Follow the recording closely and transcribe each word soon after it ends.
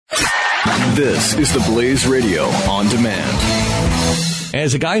This is the Blaze Radio on demand.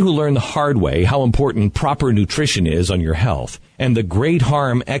 As a guy who learned the hard way how important proper nutrition is on your health and the great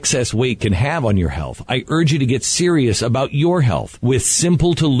harm excess weight can have on your health, I urge you to get serious about your health with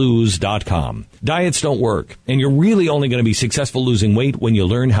SimpleToLose.com. Diets don't work, and you're really only going to be successful losing weight when you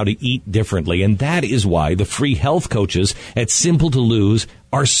learn how to eat differently, and that is why the free health coaches at Simple to Lose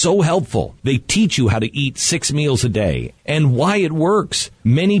are so helpful. They teach you how to eat 6 meals a day and why it works.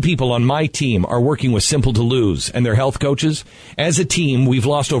 Many people on my team are working with Simple to Lose and their health coaches. As a team, we've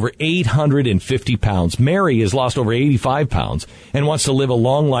lost over 850 pounds. Mary has lost over 85 pounds and wants to live a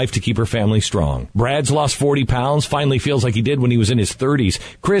long life to keep her family strong. Brad's lost 40 pounds, finally feels like he did when he was in his 30s.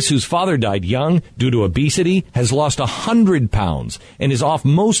 Chris, whose father died young due to obesity, has lost 100 pounds and is off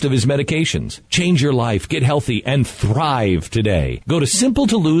most of his medications. Change your life, get healthy, and thrive today. Go to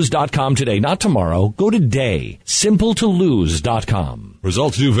SimpleToLose.com today, not tomorrow. Go today. SimpleToLose.com.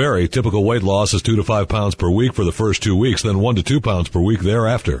 Results do vary. Typical weight loss is 2 to 5 pounds per week for the first 2 weeks, then 1 to 2 pounds per week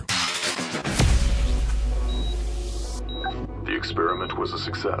thereafter. The experiment was a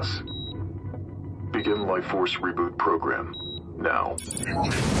success. Begin Life Force Reboot Program now.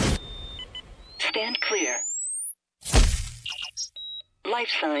 Stand clear.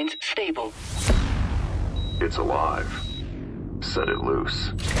 Life signs stable. It's alive. Set it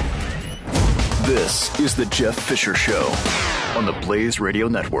loose. This is the Jeff Fisher Show on the Blaze Radio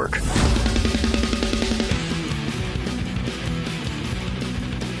Network.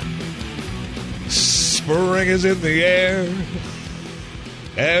 Spring is in the air.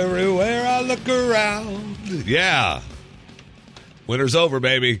 Everywhere I look around. Yeah. Winter's over,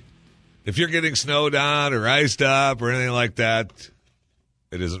 baby. If you're getting snowed on or iced up or anything like that,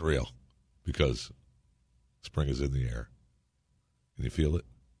 it isn't real because spring is in the air. Can you feel it?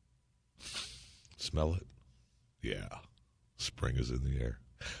 Smell it? Yeah. Spring is in the air.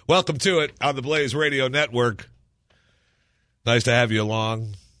 Welcome to it on the Blaze Radio Network. Nice to have you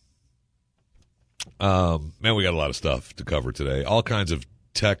along. Man, we got a lot of stuff to cover today. All kinds of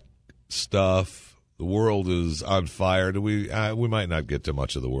tech stuff. The world is on fire. We might not get to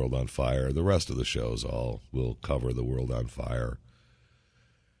much of the world on fire. The rest of the shows will cover the world on fire.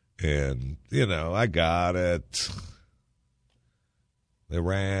 And, I got it.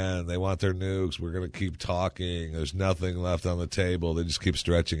 Iran, they want their nukes. We're going to keep talking. There's nothing left on the table. They just keep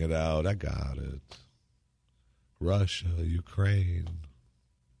stretching it out. I got it. Russia, Ukraine,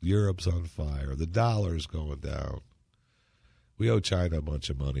 Europe's on fire. The dollar's going down. We owe China a bunch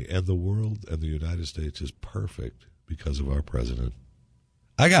of money. And the world and the United States is perfect because of our president.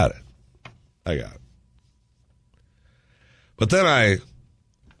 I got it. But then I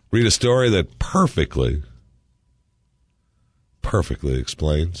read a story that perfectly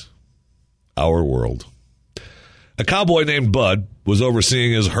explains our world. A cowboy named Bud was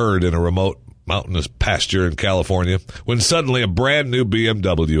overseeing his herd in a remote mountainous pasture in California when suddenly a brand new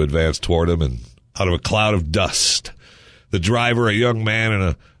BMW advanced toward him, and out of a cloud of dust, the driver, a young man in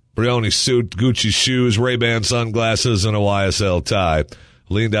a Brioni suit, Gucci shoes, Ray-Ban sunglasses, and a YSL tie,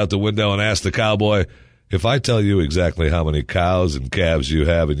 leaned out the window and asked the cowboy, "If I tell you exactly how many cows and calves you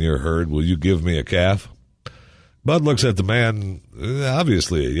have in your herd, will you give me a calf?" Bud looks at the man,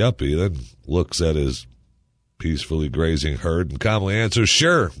 obviously a yuppie, then looks at his peacefully grazing herd and calmly answers,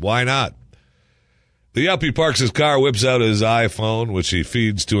 "Sure, why not?" The yuppie parks his car, whips out his iPhone, which he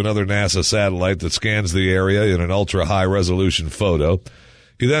feeds to another NASA satellite that scans the area in an ultra-high-resolution photo.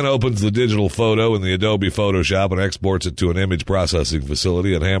 He then opens the digital photo in the Adobe Photoshop and exports it to an image processing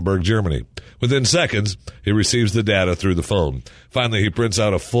facility in Hamburg, Germany. Within seconds, he receives the data through the phone. Finally, he prints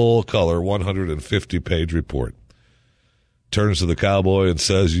out a full-color 150-page report. Turns to the cowboy and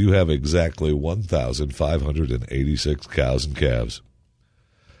says, "You have exactly 1,586 cows and calves."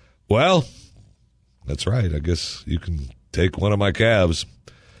 "Well, that's right. I guess you can take one of my calves."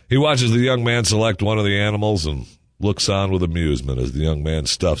 He watches the young man select one of the animals and looks on with amusement as the young man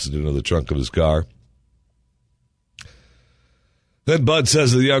stuffs it into the trunk of his car. Then Bud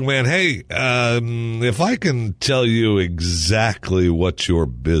says to the young man, "Hey, if I can tell you exactly what your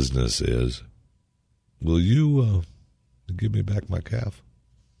business is, will you give me back my calf?"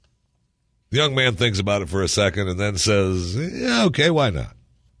 The young man thinks about it for a second and then says, "Yeah, okay, why not?"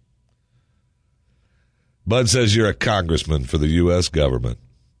 Bud says, "You're a congressman for the U.S. government."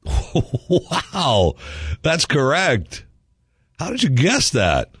 Wow, that's correct. How did you guess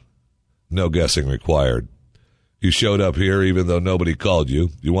that? No guessing required. You showed up here even though nobody called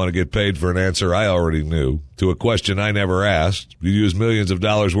you. You want to get paid for an answer I already knew to a question I never asked. You use millions of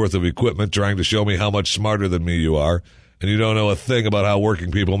dollars worth of equipment trying to show me how much smarter than me you are, and you don't know a thing about how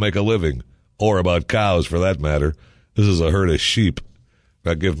working people make a living, or about cows for that matter. This is a herd of sheep.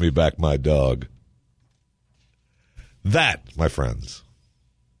 Now give me back my dog. That, my friends,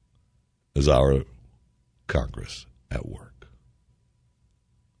 is our Congress at work.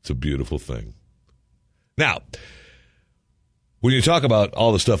 It's a beautiful thing. Now, when you talk about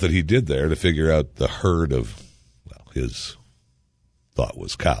all the stuff that he did there to figure out the herd of, well, his thought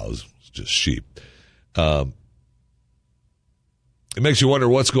was cows, it's just sheep. It makes you wonder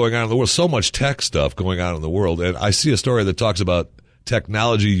what's going on in the world. So much tech stuff going on in the world. And I see a story that talks about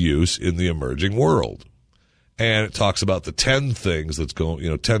technology use in the emerging world. And it talks about the 10 things that's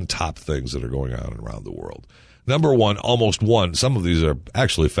going, 10 top things that are going on around the world. Number one, some of these are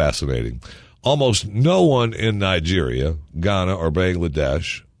actually fascinating. Almost no one in Nigeria, Ghana, or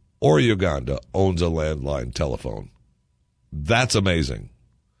Bangladesh, or Uganda owns a landline telephone. That's amazing.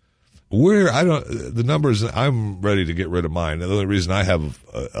 The numbers, I'm ready to get rid of mine. The only reason I have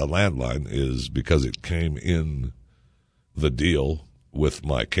a landline is because it came in the deal with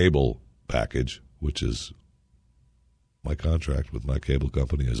my cable package, which is my contract with my cable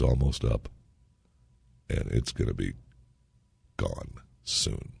company is almost up. And it's going to be gone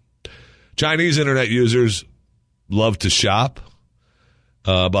soon. Chinese internet users love to shop.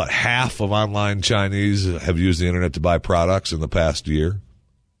 About half of online Chinese have used the internet to buy products in the past year.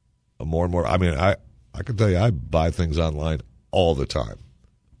 More and more. I mean, I can tell you, I buy things online all the time.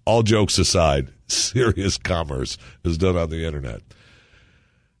 All jokes aside, serious commerce is done on the internet.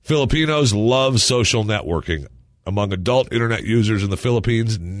 Filipinos love social networking. Among adult internet users in the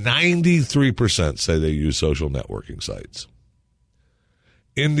Philippines, 93% say they use social networking sites.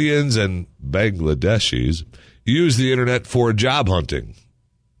 Indians and Bangladeshis use the internet for job hunting.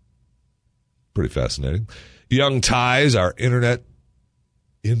 Pretty fascinating. Young Thais are internet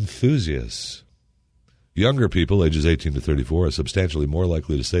enthusiasts. Younger people, ages 18 to 34, are substantially more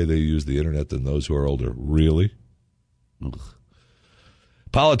likely to say they use the internet than those who are older. Really? Ugh.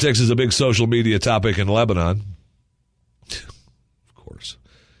 Politics is a big social media topic in Lebanon. Of course.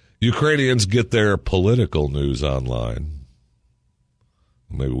 Ukrainians get their political news online.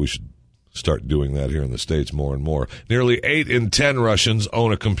 Maybe we should start doing that here in the States more and more. Nearly 8 in 10 Russians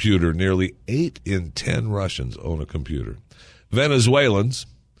own a computer. Nearly 8 in 10 Russians own a computer. Venezuelans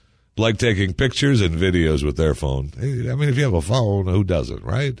like taking pictures and videos with their phone. I mean, if you have a phone, who doesn't,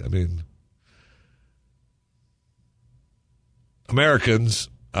 right? I mean, Americans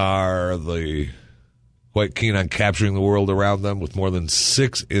are quite keen on capturing the world around them, with more than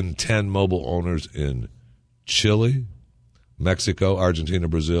 6 in 10 mobile owners in Chile, Mexico, Argentina,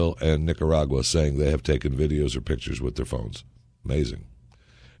 Brazil, and Nicaragua saying they have taken videos or pictures with their phones. Amazing.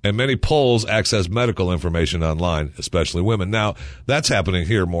 And many Poles access medical information online, especially women. Now, that's happening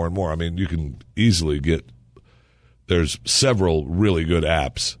here more and more. I mean, you can easily there's several really good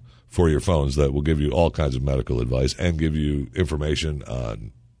apps for your phones that will give you all kinds of medical advice and give you information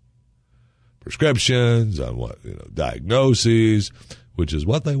on prescriptions, on diagnoses, which is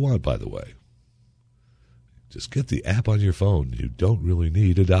what they want, by the way. Just get the app on your phone. You don't really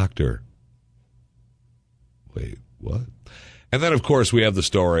need a doctor. Wait, what? And then, of course, we have the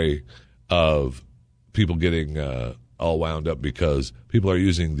story of people getting all wound up because people are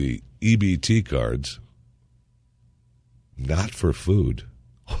using the EBT cards not for food.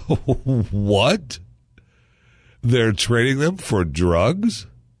 What? They're trading them for drugs?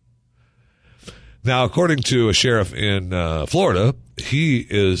 Now, according to a sheriff in Florida, he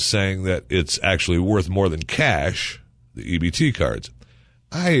is saying that it's actually worth more than cash, the EBT cards.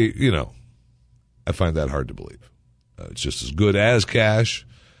 I find that hard to believe. It's just as good as cash.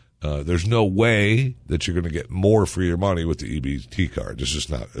 There's no way that you're going to get more for your money with the EBT card. It's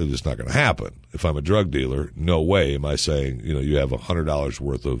just not going to happen. If I'm a drug dealer, no way am I saying, you have $100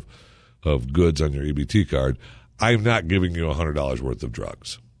 worth of goods on your EBT card. I'm not giving you $100 worth of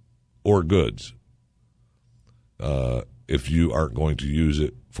drugs or goods. If you aren't going to use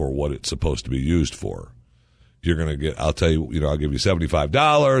it for what it's supposed to be used for, you're going to get, I'll tell you, I'll give you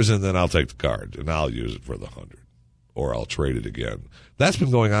 $75 and then I'll take the card and I'll use it for the 100. Or I'll trade it again. That's been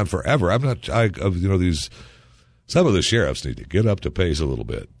going on forever. Some of the sheriffs need to get up to pace a little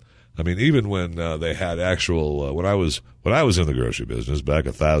bit. I mean, even when they had actual, when I was in the grocery business back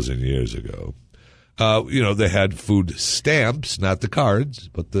 1,000 years ago, they had food stamps, not the cards,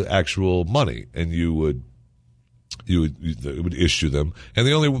 but the actual money, and it would issue them. And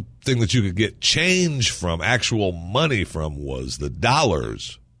the only thing that you could get change from, actual money from, was the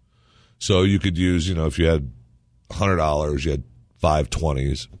dollars. So you could use, if you had $100, you had 5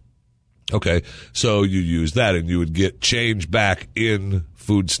 20s. Okay, so you use that and you would get change back in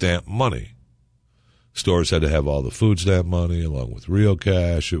food stamp money. Stores had to have all the food stamp money along with real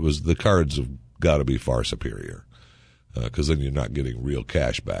cash. The cards have got to be far superior. because then you're not getting real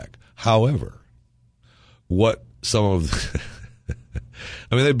cash back. However, what some of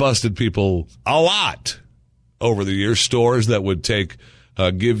I mean, they busted people a lot over the years. Stores that would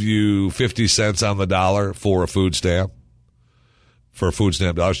give you 50 cents on the dollar for a food stamp. For a food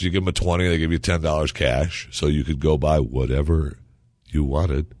stamp dollars, you give them a 20, they give you $10 cash, so you could go buy whatever you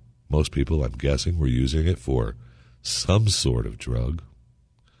wanted. Most people, I'm guessing, were using it for some sort of drug.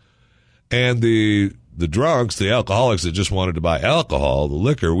 And the drunks, the alcoholics that just wanted to buy alcohol, the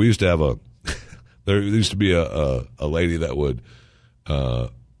liquor, we used to have there used to be a lady that would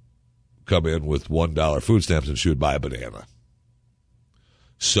come in with $1 food stamps, and she would buy a banana.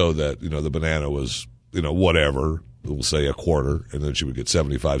 So that, the banana was, whatever, we'll say a quarter, and then she would get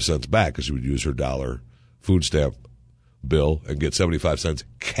 75 cents back because she would use her dollar food stamp bill and get 75 cents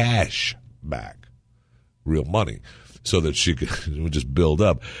cash back, real money, so that she would just build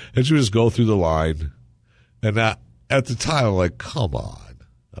up. And she would just go through the line. And at the time, I'm like, come on.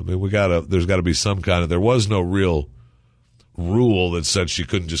 I mean, there's got to be some kind of, there was no real rule that said she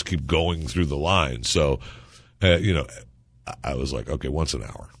couldn't just keep going through the line. So, I was like, okay, once an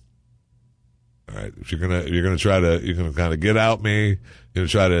hour. All right, if you're gonna kind of get out me, you're gonna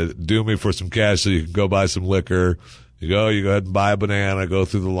try to do me for some cash so you can go buy some liquor. You go ahead and buy a banana, go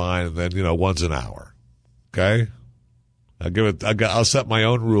through the line, and then once an hour. Okay, I'll set my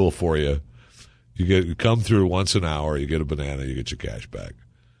own rule for you. You come through once an hour, you get a banana, you get your cash back.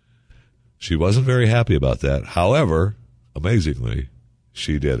 She wasn't very happy about that. However, amazingly,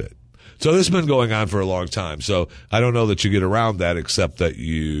 she did it. So this has been going on for a long time. So I don't know that you get around that, except that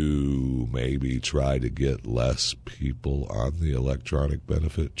you maybe try to get less people on the electronic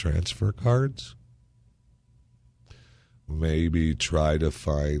benefit transfer cards. Maybe try to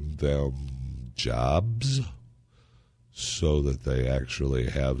find them jobs so that they actually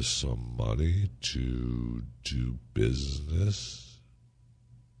have some money to do business.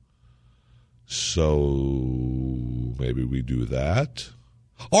 So maybe we do that.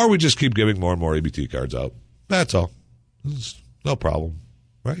 Or we just keep giving more and more EBT cards out. That's all. It's no problem,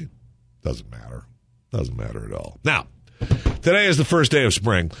 right? Doesn't matter. Doesn't matter at all. Now, today is the first day of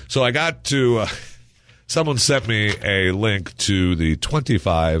spring, so I got to, someone sent me a link to the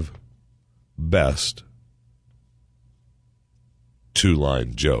 25 best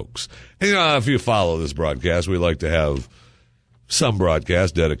two-line jokes. And, if you follow this broadcast, we like to have some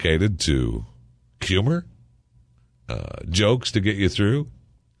broadcast dedicated to humor, jokes to get you through.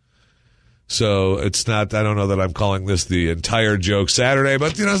 So it's not, I don't know that I'm calling this the entire joke Saturday,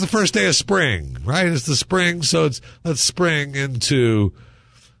 but, it's the first day of spring, right? It's the spring, so let's spring into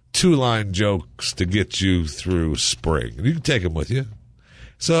two-line jokes to get you through spring. And you can take them with you.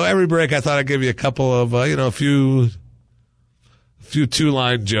 So every break, I thought I'd give you a couple of, a few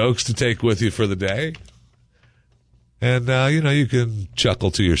two-line jokes to take with you for the day. And, you can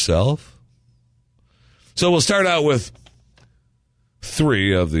chuckle to yourself. So we'll start out with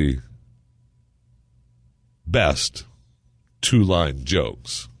 3 of the best two-line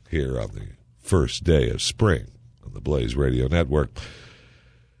jokes here on the first day of spring on the Blaze Radio Network.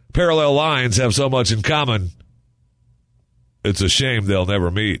 Parallel lines have so much in common, it's a shame they'll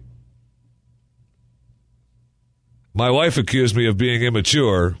never meet. My wife accused me of being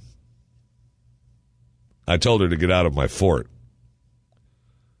immature. I told her to get out of my fort.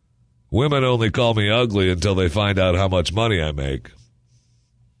 Women only call me ugly until they find out how much money I make.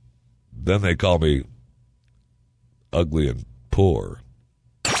 Then they call me ugly and poor.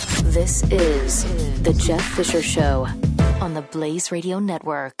 This is The Jeff Fisher Show on the Blaze Radio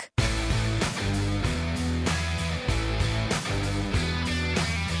Network.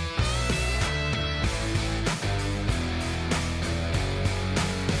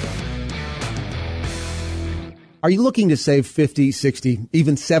 Are you looking to save 50, 60,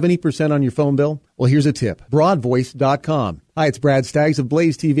 even 70% on your phone bill? Well, here's a tip. Broadvoice.com. Hi, it's Brad Staggs of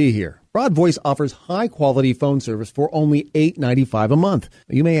Blaze TV here. Broadvoice offers high-quality phone service for only $8.95 a month.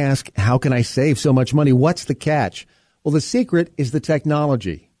 You may ask, how can I save so much money? What's the catch? Well, the secret is the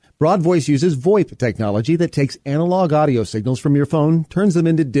technology. Broadvoice uses VoIP technology that takes analog audio signals from your phone, turns them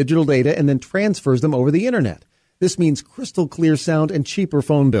into digital data, and then transfers them over the Internet. This means crystal clear sound and cheaper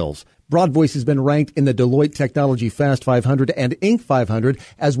phone bills. Broadvoice has been ranked in the Deloitte Technology Fast 500 and Inc. 500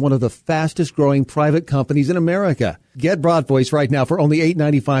 as one of the fastest growing private companies in America. Get Broadvoice right now for only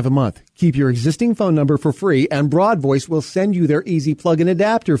 $8.95 a month. Keep your existing phone number for free, and Broadvoice will send you their easy plug-in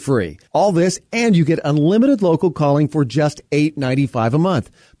adapter free. All this, and you get unlimited local calling for just $8.95 a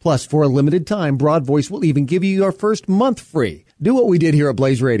month. Plus, for a limited time, Broadvoice will even give you your first month free. Do what we did here at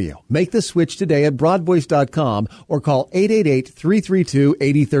Blaze Radio. Make the switch today at broadvoice.com or call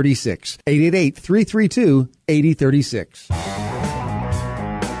 888-332-8036. 888-332-8036.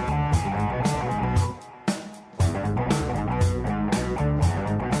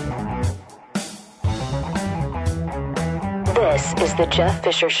 This is the Jeff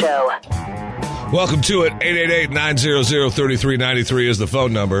Fisher Show. Welcome to it. 888-900-3393 is the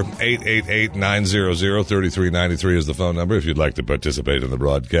phone number. 888-900-3393 is the phone number if you'd like to participate in the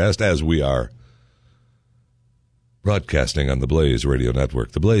broadcast, as we are broadcasting on the Blaze Radio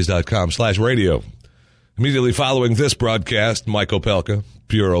Network, theblaze.com/radio. Immediately following this broadcast, Mike Opelka,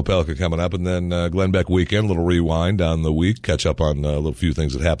 Pure Opelka coming up, and then Glenn Beck Weekend, a little rewind on the week, catch up on a little few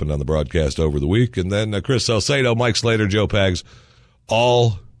things that happened on the broadcast over the week, and then Chris Salcedo, Mike Slater, Joe Pags,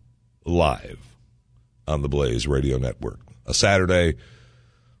 all live on the Blaze Radio Network. A Saturday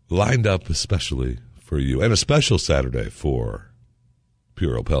lined up especially for you, and a special Saturday for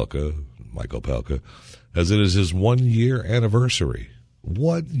Pure Opelka, Mike Opelka, as it is his 1 year anniversary.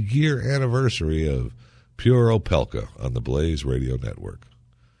 1 year anniversary of Pure Opelka on the Blaze Radio Network.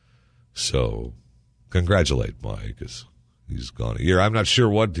 So, congratulate Mike, as he's gone a year. I'm not sure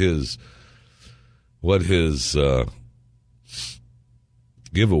what his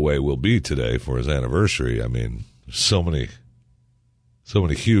giveaway will be today for his anniversary. I mean, so many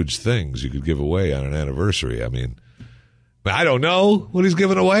huge things you could give away on an anniversary. I mean, I don't know what he's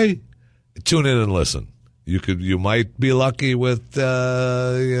giving away. Tune in and listen. You might be lucky with,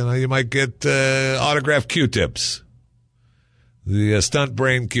 you might get autographed Q-tips, the stunt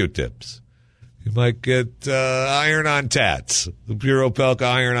brain Q-tips. You might get iron-on tats, the Pure Opelka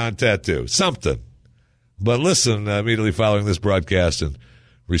iron-on tattoo, something. But listen immediately following this broadcast and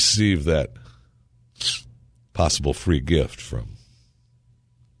receive that possible free gift from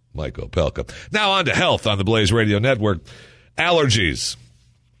Mike Opelka. Now on to health on the Blaze Radio Network. Allergies.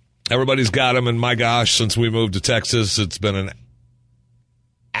 Everybody's got them, and my gosh, since we moved to Texas, it's been an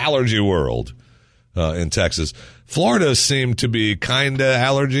allergy world in Texas. Florida seemed to be kind of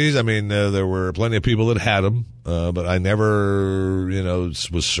allergies. I mean, there were plenty of people that had them, but I never,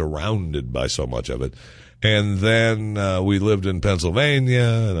 was surrounded by so much of it. And then we lived in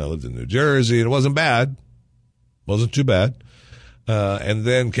Pennsylvania, and I lived in New Jersey, and it wasn't bad. Wasn't too bad. And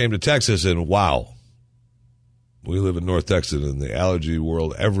then came to Texas, and wow. We live in North Texas, in the allergy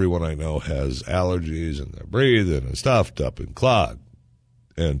world. Everyone I know has allergies, and they're breathing and stuffed up and clogged.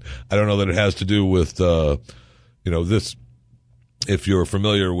 And I don't know that it has to do with, this. If you're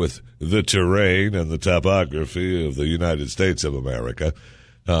familiar with the terrain and the topography of the United States of America,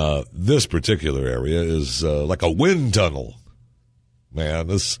 this particular area is like a wind tunnel. Man,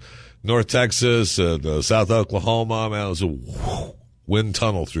 this North Texas and South Oklahoma, man, there's a wind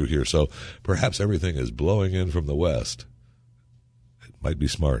tunnel through here. So perhaps everything is blowing in from the west. It might be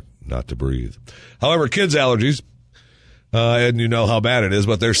smart not to breathe. However, kids' allergies, and you know how bad it is,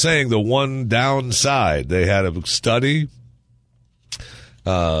 but they're saying the one downside, they had a study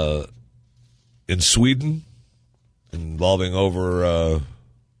in Sweden involving over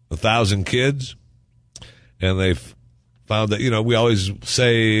 1,000 kids, and they've found that, we always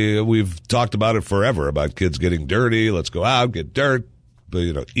say, we've talked about it forever, about kids getting dirty. Let's go out, get dirt,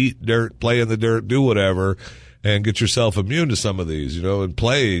 eat dirt, play in the dirt, do whatever, and get yourself immune to some of these, and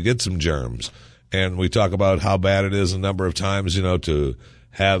play, get some germs. And we talk about how bad it is a number of times, to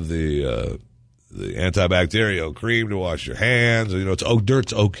have the antibacterial cream to wash your hands.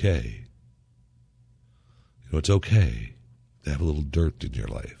 Dirt's okay. It's okay to have a little dirt in your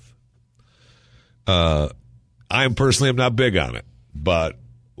life. I personally am not big on it, but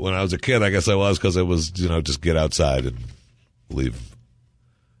when I was a kid, I guess I was, because it was, just get outside and leave.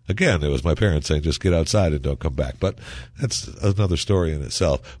 Again, it was my parents saying, just get outside and don't come back. But that's another story in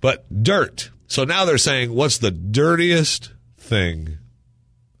itself. But dirt. So now they're saying, what's the dirtiest thing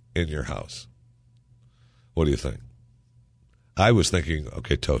in your house? What do you think? I was thinking,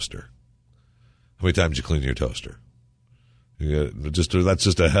 okay, toaster. How many times you clean your toaster? That's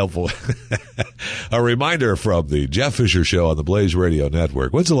just a helpful a reminder from the Jeff Fisher Show on the Blaze Radio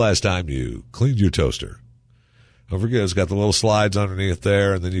Network. When's the last time you cleaned your toaster? Don't forget, it's got the little slides underneath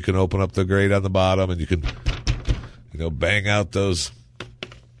there, and then you can open up the grate on the bottom, and you can, bang out those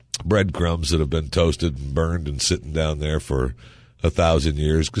breadcrumbs that have been toasted and burned and sitting down there for 1,000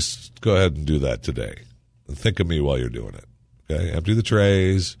 years. Just go ahead and do that today. And think of me while you're doing it. Okay? Empty the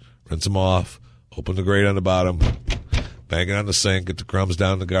trays, rinse them off, open the grate on the bottom, bang it on the sink, get the crumbs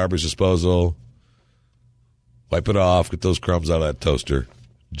down in the garbage disposal, wipe it off, get those crumbs out of that toaster,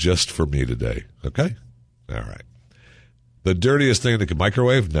 just for me today. Okay? All right. The dirtiest thing that can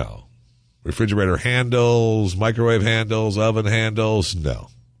microwave? No. Refrigerator handles, microwave handles, oven handles, no.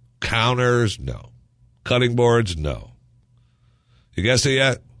 Counters, no. Cutting boards, no. You guessed it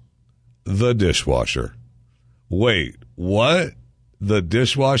yet? The dishwasher. Wait, what? The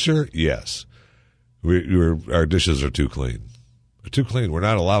dishwasher? Yes. Our dishes are too clean. They're too clean. We're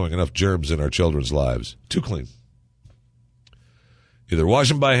not allowing enough germs in our children's lives. Too clean. Either wash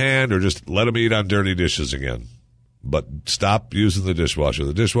them by hand or just let them eat on dirty dishes again. But stop using the dishwasher.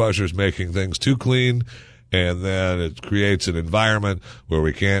 The dishwasher is making things too clean, and then it creates an environment where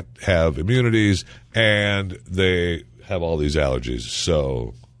we can't have immunities, and they have all these allergies.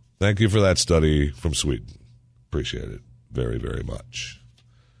 So thank you for that study from Sweden. Appreciate it very, very much.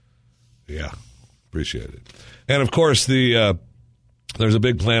 Yeah, appreciate it. And, of course, there's a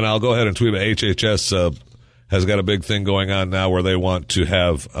big plan. I'll go ahead and tweet it. HHS has got a big thing going on now where they want to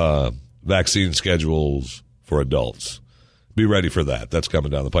have vaccine schedules for adults. Be ready for that. That's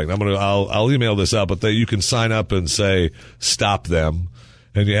coming down the pike. I'll email this out, but you can sign up and say stop them,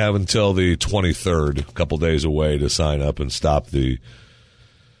 and you have until the 23rd, a couple days away, to sign up and stop the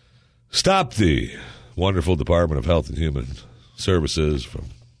wonderful Department of Health and Human Services from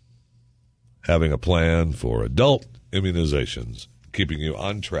having a plan for adult immunizations, keeping you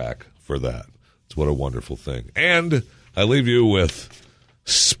on track for that. It's what a wonderful thing. And I leave you with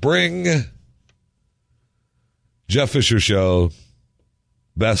spring Jeff Fisher Show,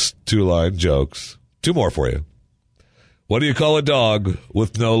 best two-line jokes. Two more for you. What do you call a dog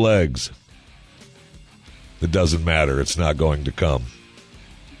with no legs? It doesn't matter. It's not going to come.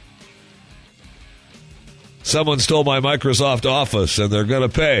 Someone stole my Microsoft Office, and they're going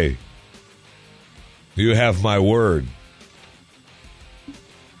to pay. You have my word.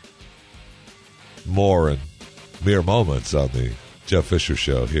 More in mere moments on the Jeff Fisher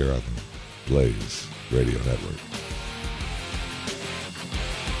Show here on the Blaze Radio Network.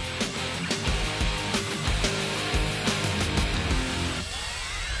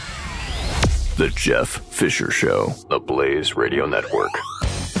 The Jeff Fisher Show, the Blaze Radio Network.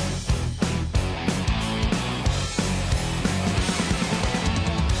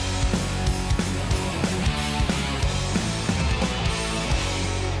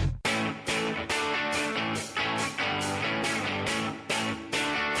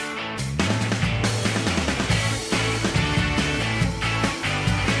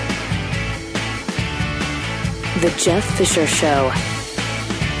 The Jeff Fisher Show.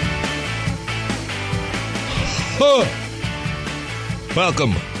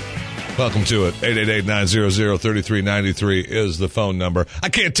 Welcome to it. 888-900-3393 is the phone number. I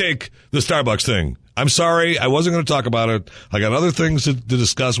can't take the Starbucks thing. I'm sorry. I wasn't going to talk about it. I got other things to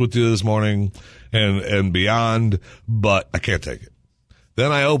discuss with you this morning and beyond, but I can't take it.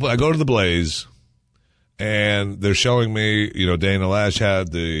 Then I go to the Blaze, and they're showing me, Dana Lash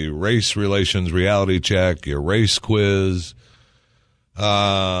had the race relations reality check, your race quiz.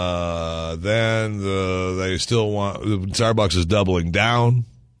 Then they still want, Starbucks is doubling down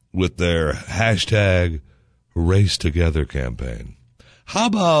with their hashtag Race Together campaign. How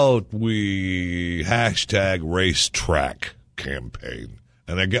about we hashtag Race Track campaign,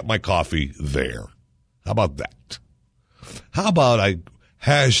 and I get my coffee there? How about that? How about I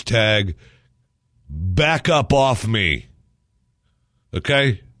hashtag back up off me?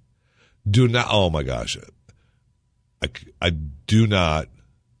 Okay? Do not, oh my gosh. I do not.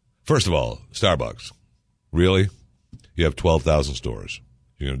 First of all, Starbucks, really? You have 12,000 stores.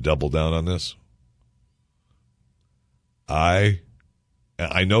 You're going to double down on this? I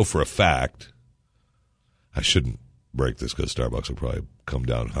know for a fact, I shouldn't break this because Starbucks will probably come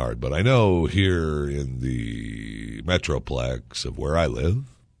down hard, but I know here in the Metroplex of where I live,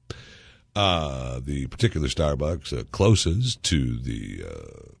 the particular Starbucks closest to the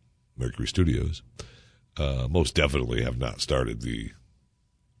Mercury Studios most definitely have not started the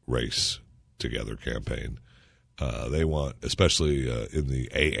Race Together campaign. They want, especially in the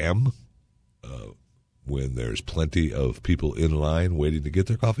AM, when there's plenty of people in line waiting to get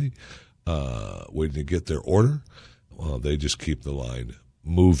their coffee, waiting to get their order, they just keep the line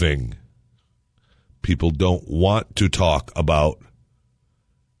moving. People don't want to talk about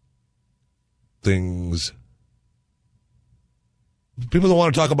things. People don't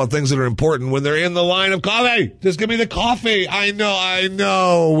want to talk about things that are important when they're in the line of coffee. Just give me the coffee. I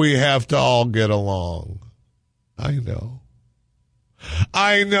know. We have to all get along.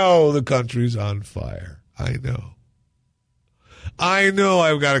 I know the country's on fire. I I know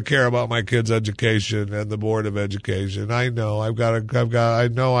I've got to care about my kids' education and the Board of Education. I know I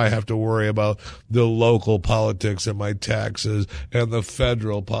know I have to worry about the local politics and my taxes and the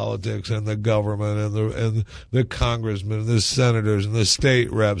federal politics and the government and the congressmen and the senators and the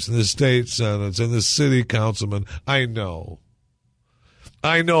state reps and the state senates and the city councilmen. I know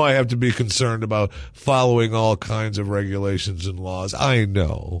I have to be concerned about following all kinds of regulations and laws. I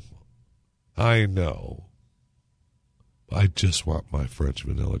know. I just want my French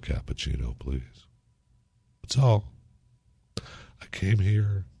vanilla cappuccino, please. That's all. I came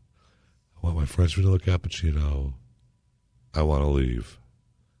here. I want my French vanilla cappuccino. I want to leave.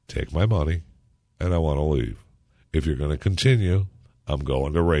 Take my money, and I want to leave. If you're going to continue, I'm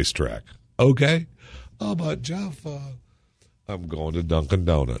going to racetrack. Okay? Oh, but Jeff, I'm going to Dunkin'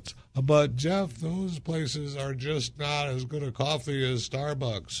 Donuts. But Jeff, those places are just not as good a coffee as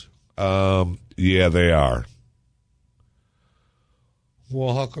Starbucks. Yeah, they are.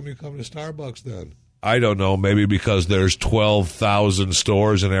 Well, how come you come to Starbucks then? I don't know. Maybe because there's 12,000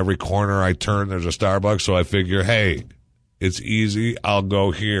 stores in every corner I turn, there's a Starbucks. So I figure, hey, it's easy. I'll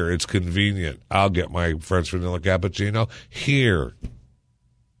go here. It's convenient. I'll get my French vanilla cappuccino here.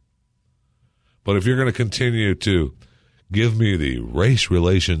 But if you're going to continue to give me the race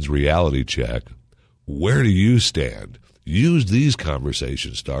relations reality check, where do you stand? Use these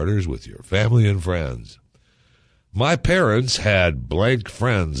conversation starters with your family and friends. My parents had blank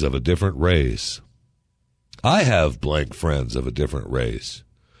friends of a different race. I have blank friends of a different race.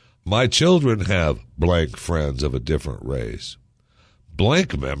 My children have blank friends of a different race.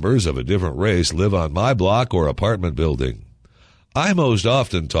 Blank members of a different race live on my block or apartment building. I most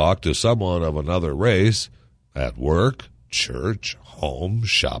often talk to someone of another race at work, church, home,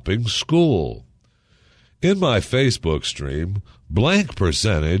 shopping, school. In my Facebook stream, blank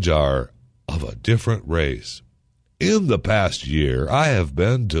percentage are of a different race. In the past year, I have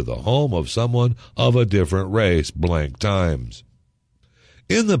been to the home of someone of a different race blank times.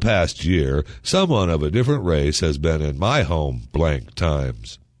 In the past year, someone of a different race has been in my home blank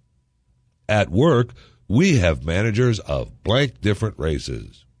times. At work, we have managers of blank different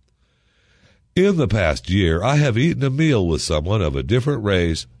races. In the past year, I have eaten a meal with someone of a different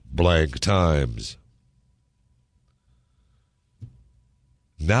race blank times.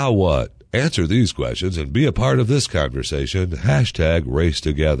 Now what? Answer these questions and be a part of this conversation.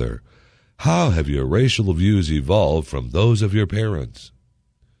 #RaceTogether. How have your racial views evolved from those of your parents?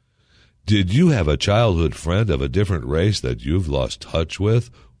 Did you have a childhood friend of a different race that you've lost touch with?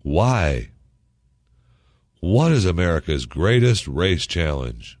 Why? What is America's greatest race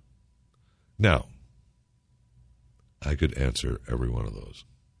challenge? Now, I could answer every one of those.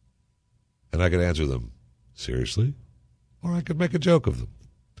 And I could answer them seriously, or I could make a joke of them.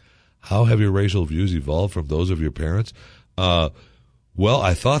 How have your racial views evolved from those of your parents? Well,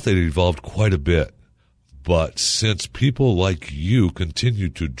 I thought they'd evolved quite a bit. But since people like you continue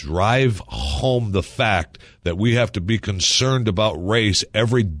to drive home the fact that we have to be concerned about race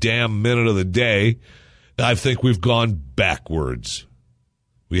every damn minute of the day, I think we've gone backwards.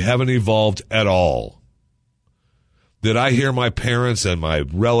 We haven't evolved at all. Did I hear my parents and my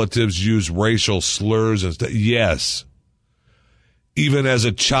relatives use racial slurs and stuff? Yes. Even as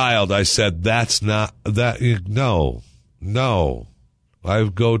a child, I said, that's not, that, no. I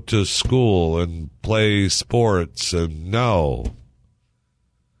go to school and play sports, and no.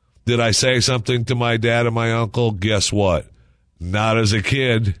 Did I say something to my dad and my uncle? Guess what? Not as a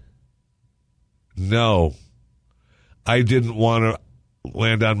kid. No. I didn't want to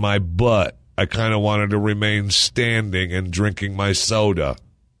land on my butt. I kind of wanted to remain standing and drinking my soda.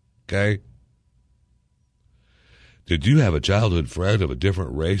 Okay? Did you have a childhood friend of a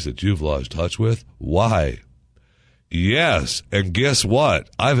different race that you've lost touch with? Why? Yes, and guess what?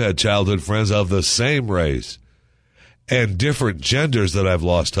 I've had childhood friends of the same race and different genders that I've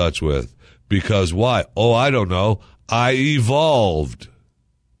lost touch with. Because why? Oh, I don't know. I evolved.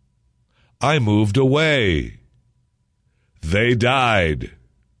 I moved away. They died.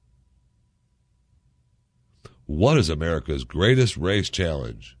 What is America's greatest race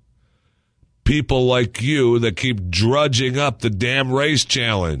challenge? People like you that keep drudging up the damn race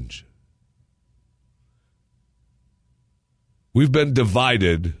challenge. We've been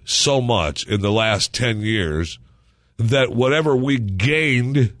divided so much in the last 10 years that whatever we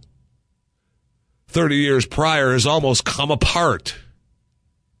gained 30 years prior has almost come apart.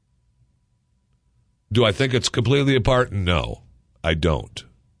 Do I think it's completely apart? No, I don't.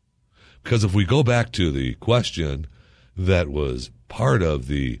 Because if we go back to the question that was part of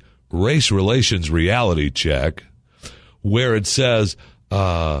the race relations reality check, where it says,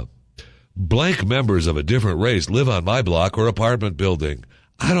 blank members of a different race live on my block or apartment building.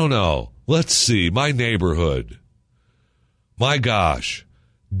 I don't know. Let's see. My neighborhood. My gosh.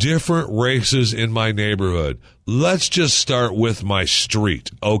 Different races in my neighborhood. Let's just start with my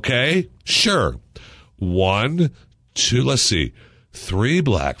street, okay? Sure. 1, 2, let's see. 3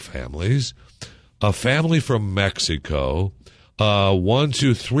 black families. A family from Mexico. 1,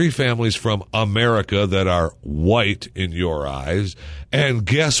 2, 3 families from America that are white in your eyes. And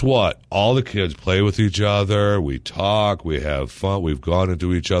guess what? All the kids play with each other. We talk. We have fun. We've gone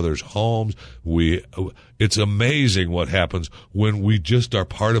into each other's homes. It's amazing what happens when we just are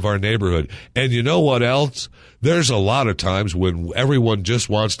part of our neighborhood. And you know what else? There's a lot of times when everyone just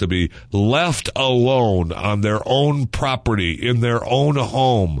wants to be left alone on their own property, in their own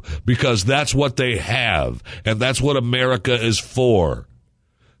home, because that's what they have. And that's what America is for.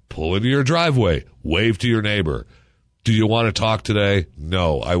 Pull into your driveway. Wave to your neighbor. Do you want to talk today?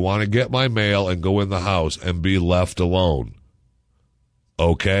 No. I want to get my mail and go in the house and be left alone.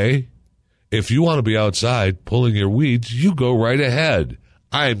 Okay? If you want to be outside pulling your weeds, you go right ahead.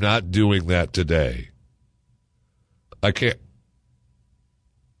 I'm not doing that today. I can't.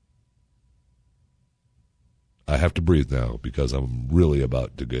 I have to breathe now because I'm really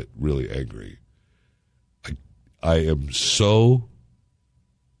about to get really angry. I am so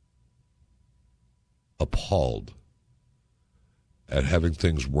appalled at having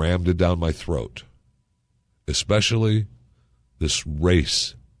things rammed down my throat, especially this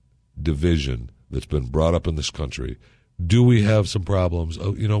race division that's been brought up in this country. Do we have some problems?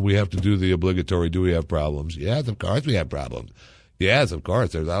 Oh, we have to do the obligatory, do we have problems? Yes, of course we have problems. Yes, of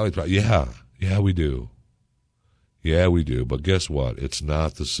course, there's always problems. Yeah, we do. Yeah, we do. But guess what? It's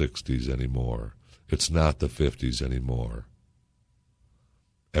not the 60s anymore. It's not the 50s anymore.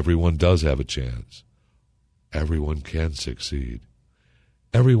 Everyone does have a chance. Everyone can succeed.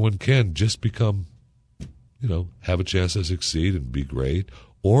 Everyone can just become, have a chance to succeed and be great.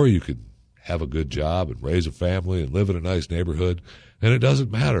 Or you can have a good job and raise a family and live in a nice neighborhood, and it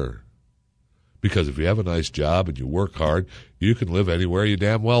doesn't matter. Because if you have a nice job and you work hard, you can live anywhere you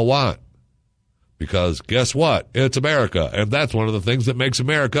damn well want. Because guess what? It's America, and that's one of the things that makes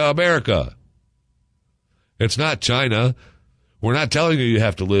America America. It's not China. We're not telling you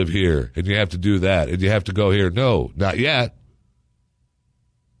have to live here, and you have to do that, and you have to go here. No, not yet.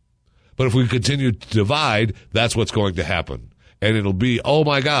 But if we continue to divide, that's what's going to happen. And it'll be, oh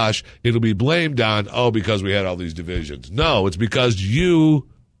my gosh, it'll be blamed on, because we had all these divisions. No, it's because you,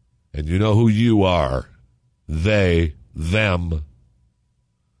 and you know who you are, they, them,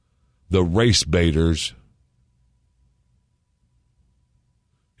 the race baiters,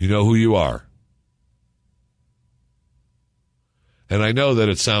 you know who you are. And I know that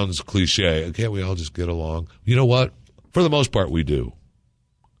it sounds cliche. Can't we all just get along? You know what? For the most part, we do.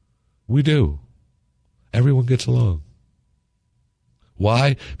 We do. Everyone gets along.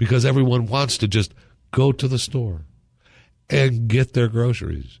 Why? Because everyone wants to just go to the store and get their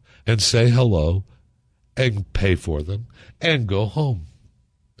groceries and say hello and pay for them and go home.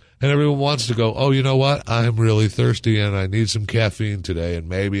 And everyone wants to go, oh, you know what? I'm really thirsty and I need some caffeine today and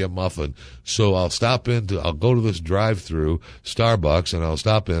maybe a muffin. So I'll I'll go to this drive-through Starbucks and I'll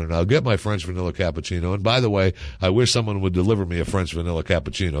stop in and I'll get my French vanilla cappuccino. And by the way, I wish someone would deliver me a French vanilla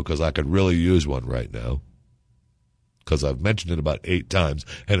cappuccino because I could really use one right now. Because I've mentioned it about 8 times,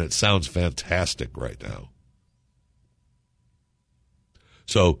 and it sounds fantastic right now.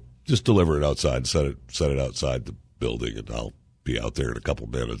 So just deliver it outside, set it outside the building, and I'll be out there in a couple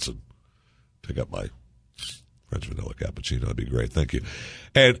minutes and pick up my French vanilla cappuccino. That'd be great. Thank you.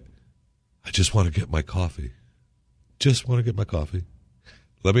 And I just want to get my coffee.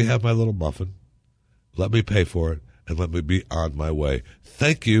 Let me have my little muffin. Let me pay for it, and let me be on my way.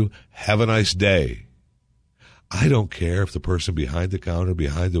 Thank you. Have a nice day. I don't care if the person behind the counter,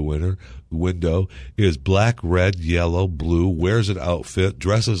 behind the window, is black, red, yellow, blue, wears an outfit,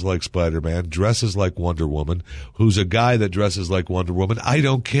 dresses like Spider-Man, dresses like Wonder Woman, who's a guy that dresses like Wonder Woman. I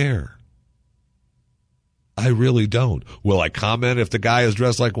don't care. I really don't. Will I comment if the guy is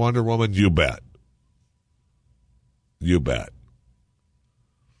dressed like Wonder Woman? You bet. You bet.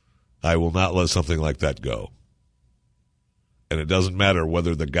 I will not let something like that go. And it doesn't matter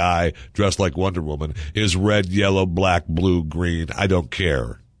whether the guy dressed like Wonder Woman is red, yellow, black, blue, green. I don't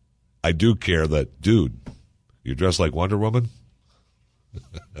care. I do care that, dude, you dressed like Wonder Woman?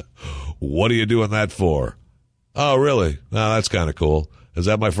 What are you doing that for? Oh, really? No, that's kind of cool. Is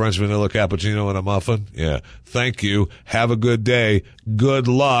that my French vanilla cappuccino and a muffin? Yeah. Thank you. Have a good day. Good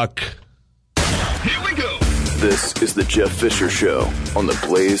luck. Here we go. This is the Jeff Fisher Show on the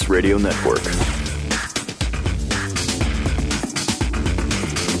Blaze Radio Network.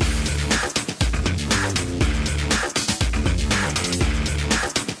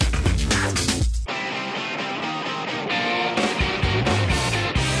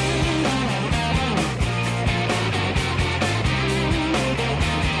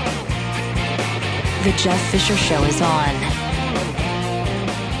 The Jeff Fisher Show is on.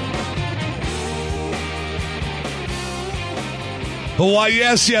 Why,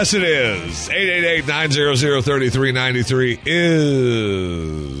 yes, it is. 888-900-3393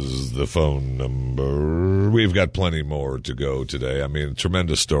 is the phone number. We've got plenty more to go today. I mean,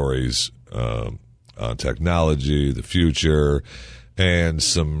 tremendous stories on technology, the future, and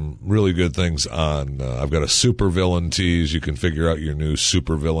some really good things on, I've got a supervillain tease. You can figure out your new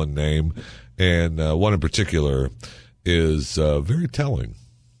supervillain name. And one in particular is very telling.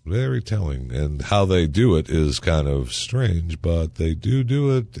 Very telling. And how they do it is kind of strange, but they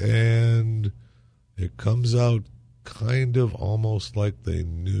do it, and it comes out kind of almost like they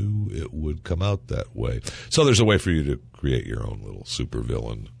knew it would come out that way. So there's a way for you to create your own little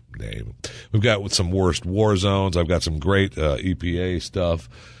supervillain name. We've got some worst war zones. I've got some great EPA stuff.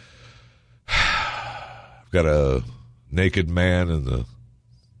 I've got a naked man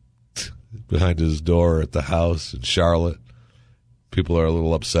behind his door at the house in Charlotte. People are a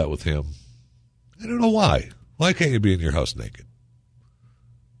little upset with him. I don't know why. Why can't you be in your house naked?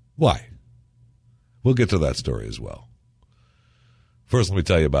 Why? We'll get to that story as well. First, let me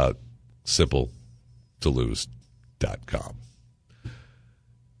tell you about SimpleToLose.com.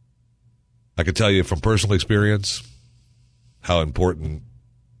 I can tell you from personal experience how important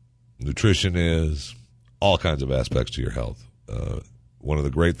nutrition is, all kinds of aspects to your health. One of the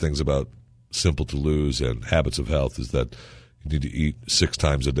great things about Simple to Lose and Habits of Health is that you need to eat 6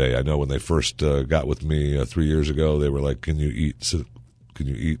 times a day. I know when they first got with me 3 years ago, they were like, "Can you eat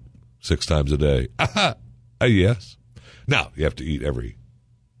 6 times a day?" Yes. Now you have to eat every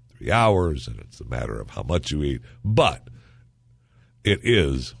 3 hours, and it's a matter of how much you eat. But it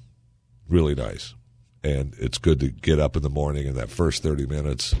is really nice, and it's good to get up in the morning and that first 30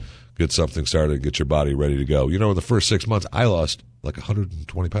 minutes, get something started, get your body ready to go. You know, in the first 6 months, I lost like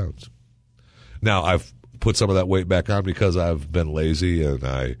 120 pounds. Now I've put some of that weight back on because I've been lazy, and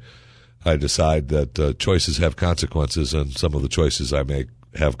I decide that choices have consequences, and some of the choices I make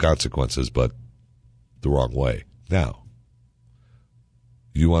have consequences, but the wrong way. Now,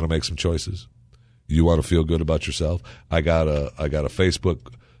 you want to make some choices? You want to feel good about yourself? I got a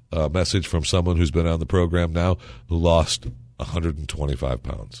Facebook message from someone who's been on the program now who lost 125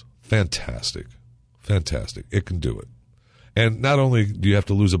 pounds. Fantastic. It can do it. And not only do you have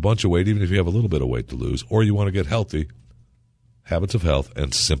to lose a bunch of weight, even if you have a little bit of weight to lose, or you want to get healthy, Habits of Health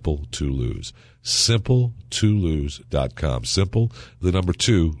and Simple to Lose. SimpleToLose.com. Simple, the number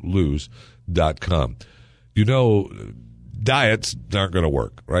 2, lose.com. You know, diets aren't going to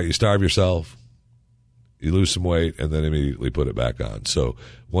work, right? You starve yourself, you lose some weight, and then immediately put it back on. So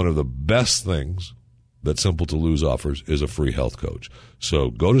one of the best things that Simple to Lose offers is a free health coach. So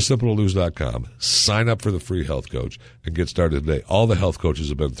go to SimpleToLose.com, sign up for the free health coach, and get started today. All the health coaches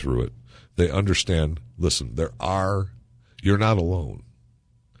have been through it. They understand. Listen, you're not alone.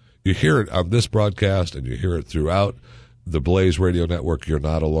 You hear it on this broadcast, and you hear it throughout the Blaze Radio Network. You're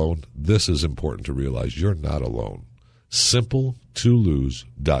not alone. This is important to realize. You're not alone.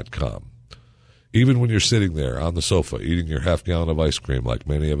 SimpleToLose.com. Even when you're sitting there on the sofa eating your half-gallon of ice cream like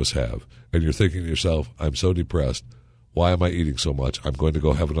many of us have, and you're thinking to yourself, I'm so depressed. Why am I eating so much? I'm going to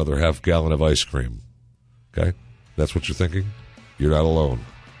go have another half-gallon of ice cream. Okay? That's what you're thinking? You're not alone.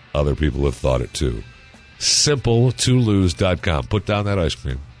 Other people have thought it too. SimpleToLose.com. Put down that ice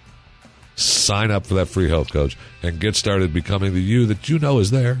cream. Sign up for that free health coach and get started becoming the you that you know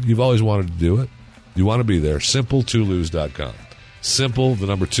is there. You've always wanted to do it. You want to be there. SimpleToLose.com. Simple, the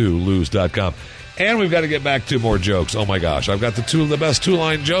number 2, lose.com. And we've got to get back to more jokes. Oh, my gosh. I've got the best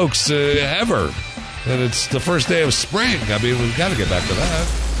two-line jokes ever. And it's the first day of spring. I mean, we've got to get back to that.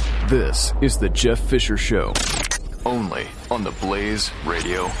 This is the Jeff Fisher Show, only on the Blaze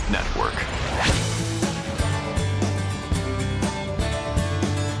Radio Network.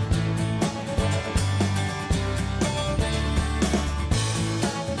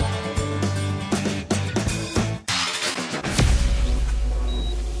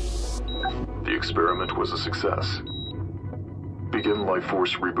 The experiment was a success. Begin Life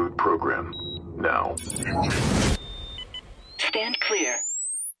Force Reboot Program now. Stand clear.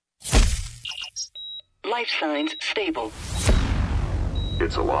 Life signs stable.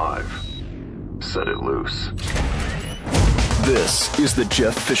 It's alive. Set it loose. This is the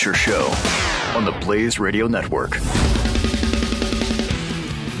Jeff Fisher Show on the Blaze Radio Network.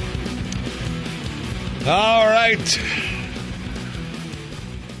 All right.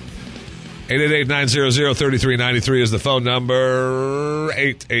 888-900-3393 is the phone number.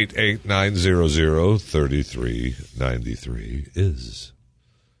 888-900-3393 is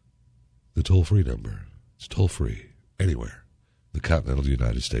the toll-free number. It's toll-free anywhere in the continental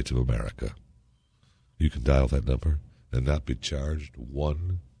United States of America. You can dial that number and not be charged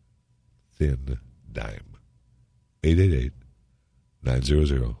one thin dime.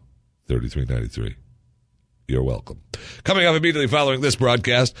 888-900-3393. You're welcome. Coming up immediately following this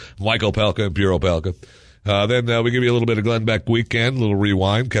broadcast, Mike Opelka and Pure Opelka. Then we give you a little bit of Glenn Beck weekend, a little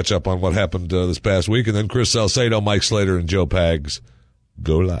rewind, catch up on what happened this past week, and then Chris Salcedo, Mike Slater, and Joe Pags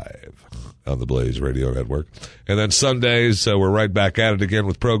go live on the Blaze Radio Network. And then Sundays, we're right back at it again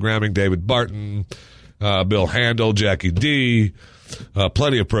with programming. David Barton, Bill Handel, Jackie D,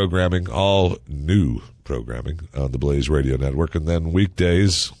 plenty of programming, all new programming on the Blaze Radio Network. And then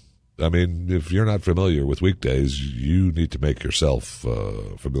weekdays, I mean, if you're not familiar with weekdays, you need to make yourself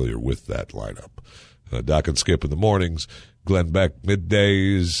familiar with that lineup. Doc and Skip in the mornings, Glenn Beck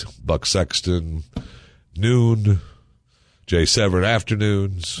middays, Buck Sexton noon, Jay Severin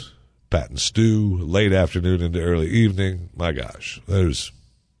afternoons, Pat and Stu late afternoon into early evening. My gosh, there's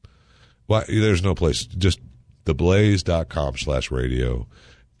no place. Just theblaze.com/radio.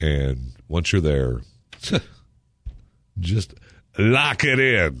 And once you're there, just lock it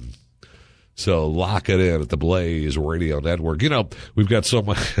in. So lock it in at the Blaze Radio Network. You know, we've got so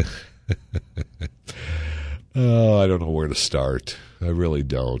much. Oh, I don't know where to start. I really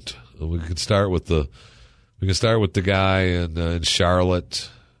don't. We can start with the guy in Charlotte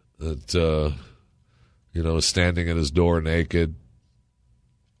that is standing at his door naked,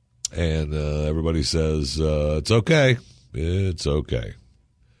 and everybody says it's okay. It's okay.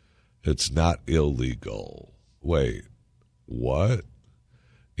 It's not illegal. Wait, what?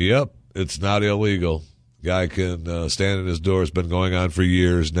 Yep, it's not illegal. Guy can stand in his door. It's been going on for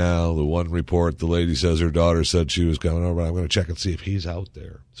years now. The one report, the lady says her daughter said she was coming over. I'm going to check and see if he's out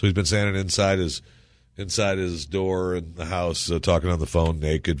there. So he's been standing inside his door in the house, talking on the phone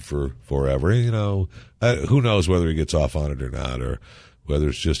naked for forever. You know, who knows whether he gets off on it or not, or whether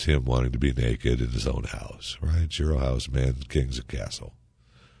it's just him wanting to be naked in his own house, right? It's your house, man. King's a castle.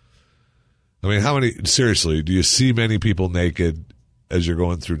 I mean, seriously, do you see many people naked as you're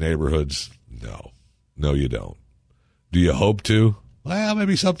going through neighborhoods? No. No, you don't. Do you hope to? Well,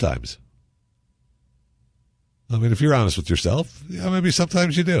 maybe sometimes. I mean, if you're honest with yourself, yeah, maybe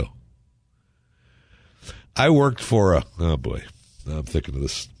sometimes you do. I worked for oh boy, I'm thinking of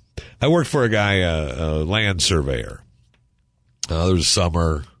this. I worked for a guy, a land surveyor. There was a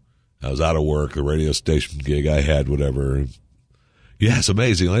summer. I was out of work, a radio station gig I had, whatever. Yes,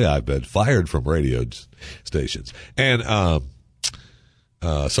 amazingly, I've been fired from radio stations. And,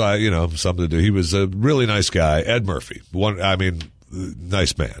 so I, something to do. He was a really nice guy, Ed Murphy.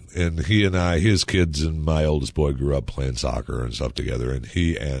 Nice man. And his kids and my oldest boy grew up playing soccer and stuff together. And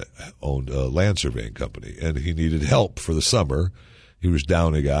he owned a land surveying company, and he needed help for the summer. He was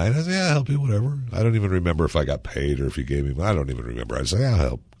down a guy, and I said, "Yeah, I'll help you, whatever." I don't even remember if I got paid or if he gave me. I don't even remember. I said, "Yeah, I'll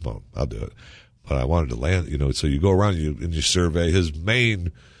help. Well, I'll do it." But I wanted to land, So you go around and you survey. His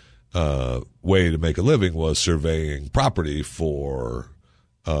main way to make a living was surveying property for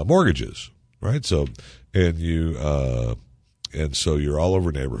mortgages, right? So, so you're all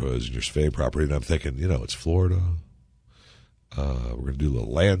over neighborhoods and you're surveying property. And I'm thinking, it's Florida. We're going to do a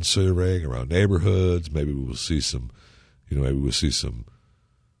little land surveying around neighborhoods. Maybe we'll see some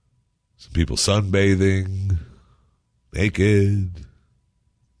people sunbathing, naked,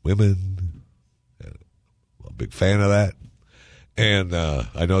 women. I'm a big fan of that. And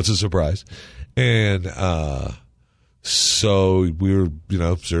I know it's a surprise. And so we were,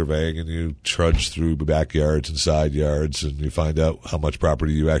 surveying, and you trudge through backyards and side yards, and you find out how much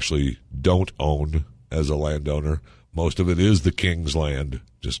property you actually don't own as a landowner. Most of it is the king's land.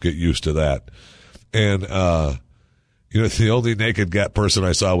 Just get used to that. And, the only naked person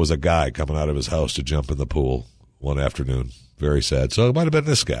I saw was a guy coming out of his house to jump in the pool one afternoon. Very sad. So it might have been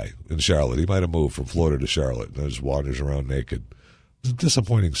this guy in Charlotte. He might have moved from Florida to Charlotte and just wanders around naked. It was a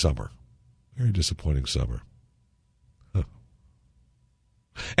disappointing summer. Very disappointing summer. Huh.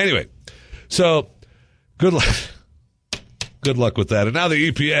 Anyway, so good luck. Good luck with that. And now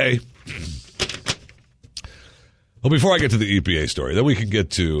the EPA. Well, before I get to the EPA story, then we can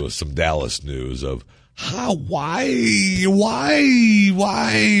get to some Dallas news of why do you want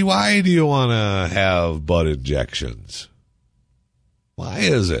to have butt injections? Why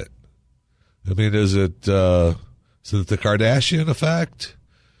is it? I mean, is it the Kardashian effect?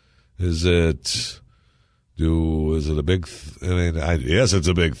 Is it a big? Yes, it's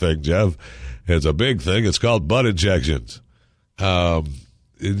a big thing, Jeff. It's a big thing. It's called butt injections. Everybody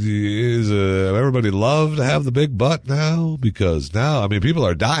love to have the big butt now? Because now, people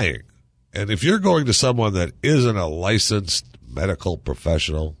are dying. And if you're going to someone that isn't a licensed medical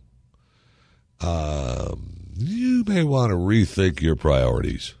professional, you may want to rethink your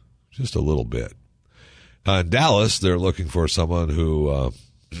priorities just a little bit. In Dallas, they're looking for someone who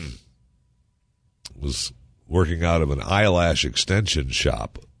was working out of an eyelash extension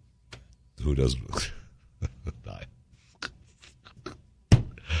shop. Who doesn't?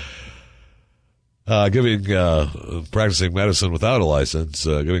 Practicing medicine without a license,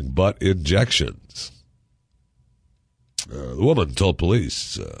 giving butt injections. The woman told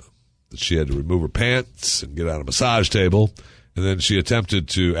police that she had to remove her pants and get on a massage table, and then she attempted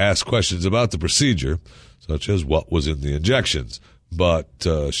to ask questions about the procedure, such as what was in the injections. But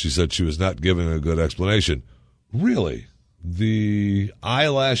she said she was not giving a good explanation. Really? The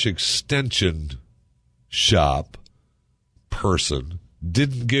eyelash extension shop person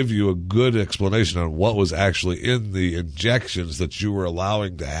didn't give you a good explanation on what was actually in the injections that you were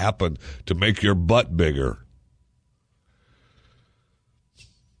allowing to happen to make your butt bigger.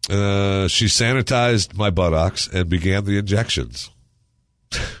 She sanitized my buttocks and began the injections.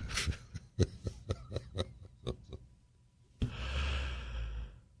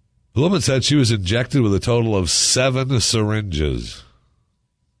 The woman said she was injected with a total of 7 syringes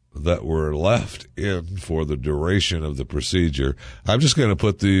that were left in for the duration of the procedure. I'm just going to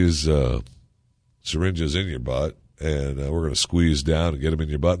put these syringes in your butt, and we're going to squeeze down and get them in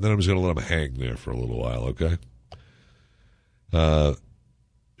your butt, and then I'm just going to let them hang there for a little while, okay?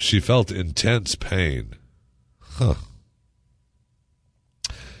 She felt intense pain.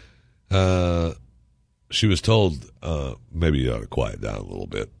 She was told, maybe you ought to quiet down a little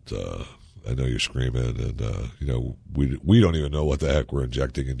bit. I know you're screaming, and, we don't even know what the heck we're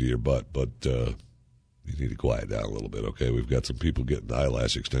injecting into your butt, but you need to quiet down a little bit, okay? We've got some people getting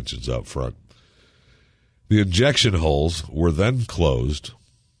eyelash extensions out front. The injection holes were then closed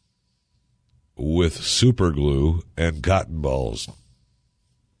with super glue and cotton balls.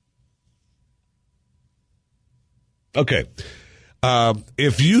 Okay.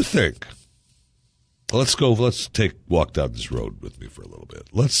 If you think, let's walk down this road with me for a little bit.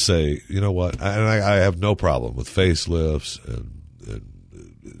 Let's say, you know what, and I have no problem with facelifts and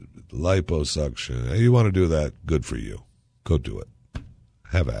liposuction. You want to do that, good for you. Go do it.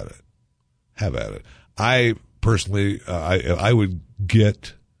 Have at it. I personally, I would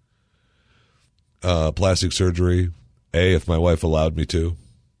get plastic surgery, A, if my wife allowed me to.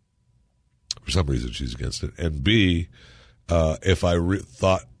 For some reason, she's against it. And B, if I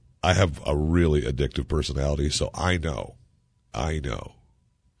thought I have a really addictive personality, so I know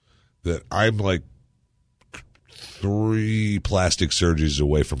that I'm like 3 plastic surgeries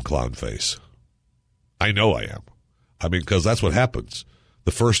away from clown face. I know I am. I mean, because that's what happens.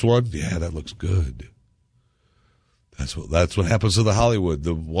 The first one, yeah, that looks good. That's what happens to the Hollywood.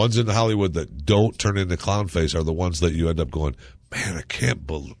 The ones in Hollywood that don't turn into clown face are the ones that you end up going, man, I can't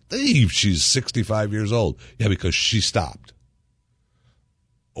believe she's 65 years old. Yeah, because she stopped.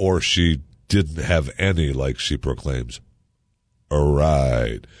 Or she didn't have any, like she proclaims. All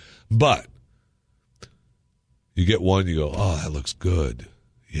right. But you get one, you go, oh, that looks good.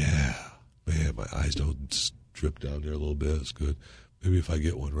 Yeah. Man, my eyes don't drip down there a little bit. It's good. Maybe if I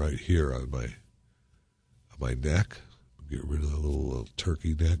get one right here on my neck, get rid of the little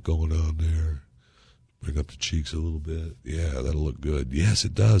turkey neck going on there. Bring up the cheeks a little bit. Yeah, that'll look good. Yes,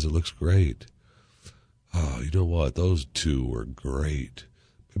 it does. It looks great. Oh, you know what? Those 2 were great.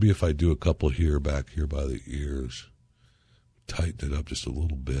 Maybe if I do a couple here, back here by the ears, tighten it up just a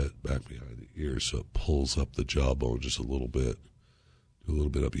little bit back behind the ears so it pulls up the jawbone just a little bit. Do a little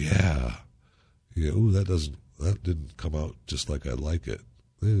bit up. Yeah. Ooh, that didn't come out just like I like it.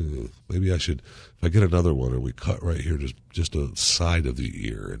 Maybe I should, if I get another one and we cut right here, just a side of the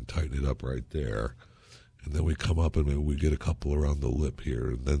ear and tighten it up right there. And then we come up and maybe we get a couple around the lip here.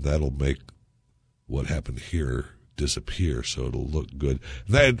 And then that'll make what happened here disappear, so it'll look good.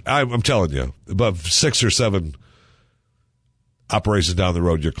 Then I'm telling you, about 6 or 7 operations down the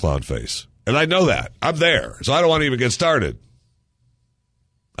road, you're clown face. And I know that. I'm there. So I don't want to even get started.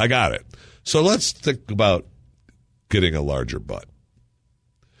 I got it. So let's think about getting a larger butt.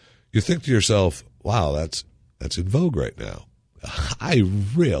 You think to yourself, wow, that's in vogue right now. I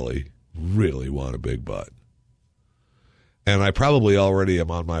really, really want a big butt. And I probably already am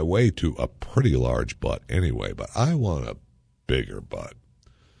on my way to a pretty large butt anyway, but I want a bigger butt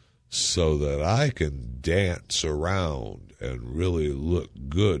so that I can dance around and really look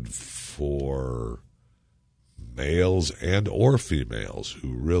good for males and or females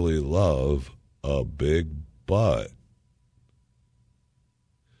who really love a big butt.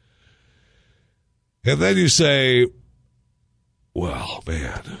 And then you say, well,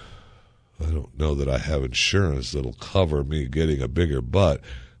 man, I don't know that I have insurance that'll cover me getting a bigger butt.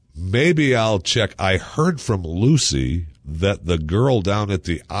 Maybe I'll check. I heard from Lucy that the girl down at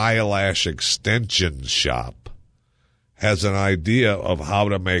the eyelash extension shop has an idea of how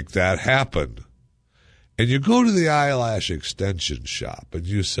to make that happen. And you go to the eyelash extension shop and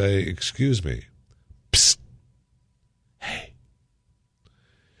you say, excuse me, psst, hey,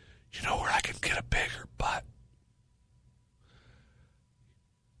 you know where I can get a bigger butt?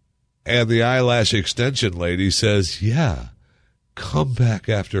 And the eyelash extension lady says, yeah, come back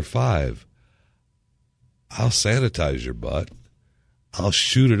after 5. I'll sanitize your butt. I'll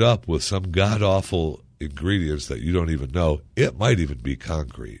shoot it up with some god-awful ingredients that you don't even know. It might even be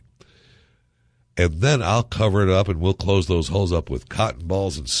concrete. And then I'll cover it up and we'll close those holes up with cotton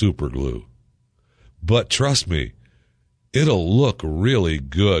balls and super glue. But trust me, it'll look really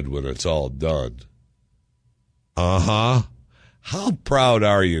good when it's all done. Uh-huh. How proud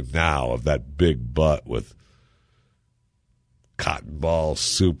are you now of that big butt with cotton balls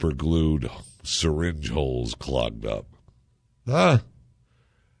super glued, syringe holes clogged up? Huh?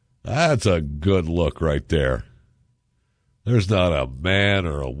 That's a good look right there. There's not a man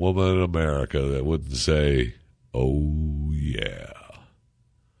or a woman in America that wouldn't say, oh, yeah,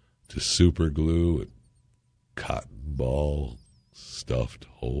 to super glue and cotton ball stuffed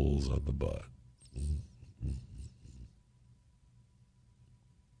holes on the butt.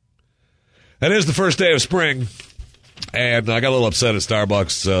 It is the first day of spring, and I got a little upset at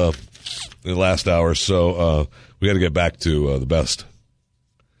Starbucks in the last hour, so we got to get back to the best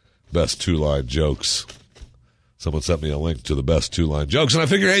two-line jokes. Someone sent me a link to the best two-line jokes, and I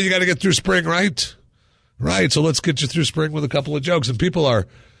figured, hey, you got to get through spring, right? Right, so let's get you through spring with a couple of jokes. And people are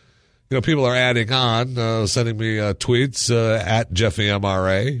adding on, sending me tweets at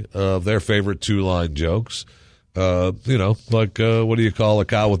JeffyMRA of their favorite two-line jokes. Like, what do you call a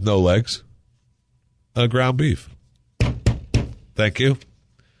cow with no legs? Ground beef. Thank you.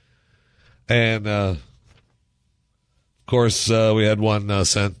 And, of course, we had one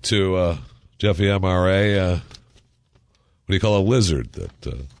sent to JeffyMRA. What do you call a lizard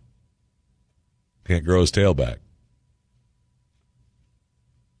that can't grow his tail back?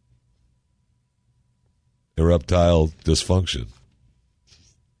 Erectile dysfunction.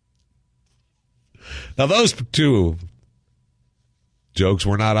 Now, those two jokes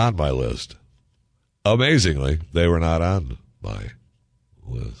were not on my list. Amazingly, they were not on my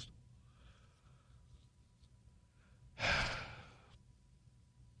list.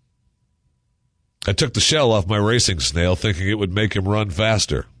 I took the shell off my racing snail thinking it would make him run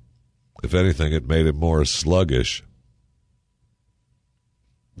faster. If anything, it made him more sluggish.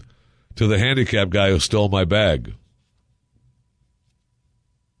 To the handicapped guy who stole my bag.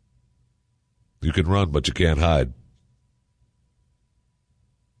 You can run, but you can't hide.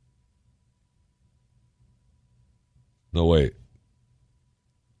 No, wait.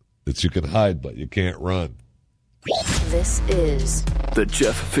 It's you can hide, but you can't run. This is The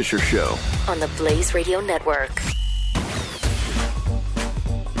Jeff Fisher Show on the Blaze Radio Network.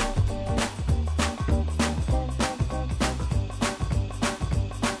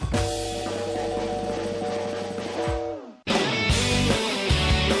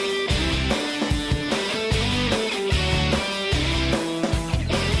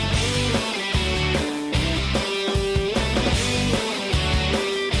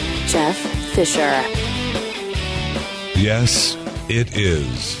 Jeff Fisher. Yes, it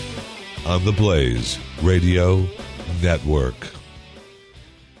is on the Blaze Radio Network.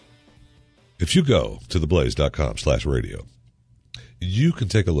 If you go to theblaze.com/radio, you can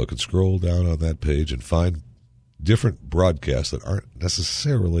take a look and scroll down on that page and find different broadcasts that aren't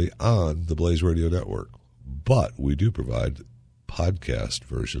necessarily on the Blaze Radio Network. But we do provide podcast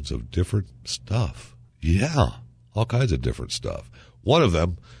versions of different stuff. Yeah, all kinds of different stuff. One of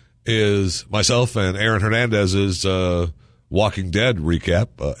them is myself and Aaron Hernandez's Walking Dead recap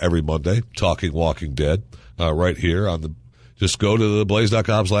every Monday, Talking Walking Dead, right here on the. Just go to the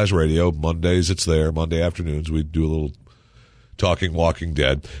blaze.com/radio. Mondays it's there. Monday afternoons we do a little Talking Walking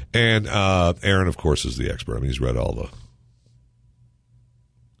Dead, and Aaron, of course, is the expert. I mean, he's read all the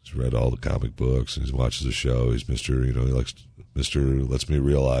comic books, and he watches the show. He's Mr. He likes Mr. lets me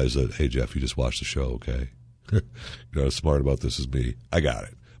realize that, hey Jeff, you just watched the show, okay? You're not as smart about this as me. I got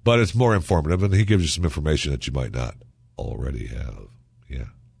it. But it's more informative, and he gives you some information that you might not already have.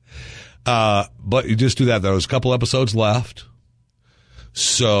 Yeah. But you just do that. There was a couple episodes left.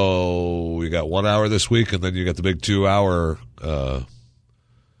 So we got 1 hour this week, and then you got the big 2 hour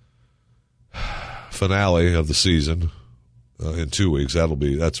finale of the season in 2 weeks.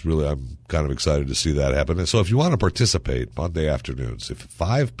 I'm kind of excited to see that happen. And so if you want to participate Monday afternoons,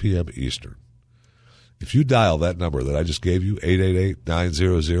 5 p.m. Eastern, if you dial that number that I just gave you,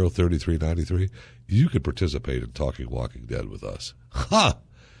 888-900-3393, you could participate in Talking Walking Dead with us. Huh?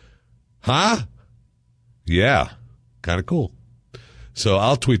 Yeah. Kind of cool. So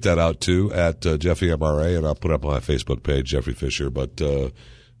I'll tweet that out, too, at Jeffy MRA, and I'll put up on my Facebook page, Jeffrey Fisher. But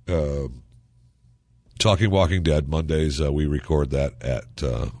Talking Walking Dead, Mondays, we record that at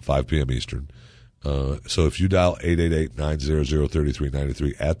 5 p.m. Eastern. So if you dial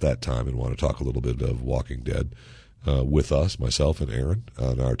 888-900-3393 at that time and want to talk a little bit of Walking Dead with us, myself and Aaron,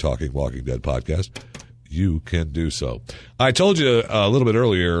 on our Talking Walking Dead podcast, you can do so. I told you a little bit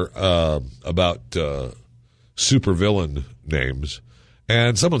earlier about supervillain names.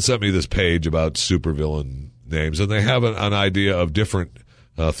 And someone sent me this page about supervillain names, and they have an idea of different,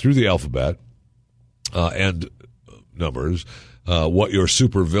 through the alphabet and numbers, what your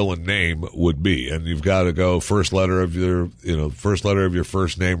supervillain name would be. And you've got to go first letter of your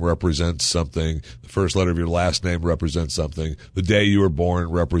first name represents something, the first letter of your last name represents something, the day you were born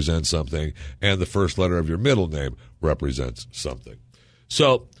represents something, and the first letter of your middle name represents something.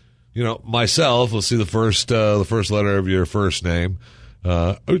 So, myself, let's see the first letter of your first name.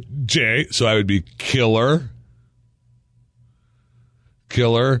 J, so I would be Killer,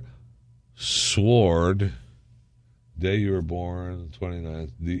 Sword, day you were born,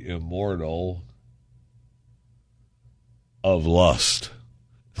 29th, the Immortal of Lust.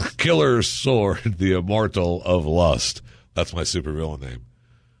 Killer, Sword, the Immortal of Lust. That's my supervillain name.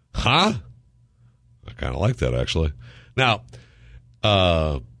 Huh? I kind of like that, actually. Now,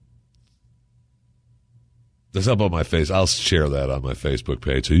 that's up on my face. I'll share that on my Facebook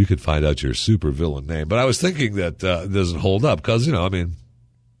page so you can find out your supervillain name. But I was thinking that it doesn't hold up because,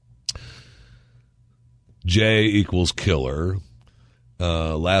 J equals Killer.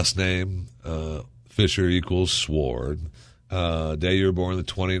 Last name, Fisher equals Sword. Day you were born, the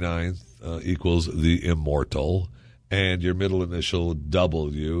 29th, equals the Immortal. And your middle initial,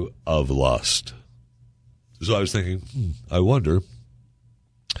 W, of Lust. So I was thinking, I wonder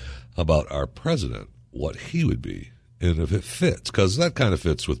about our president, what he would be, and if it fits, because that kind of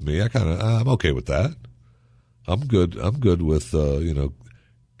fits with me. I'm okay with that. I'm good with,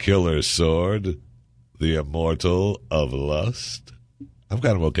 Killer, Sword, the Immortal of Lust. I'm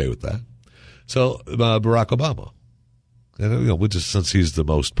kind of okay with that. So, Barack Obama. And, since he's the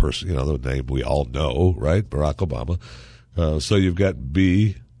most the name we all know, right? Barack Obama. So you've got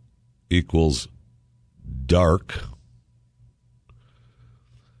B equals dark.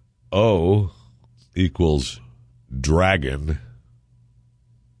 O equals dragon.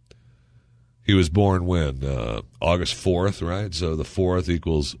 He was born when? August 4th, right? So the 4th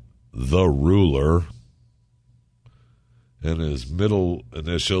equals the ruler. And his middle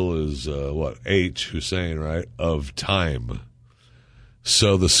initial is, H, Hussein, right? Of time.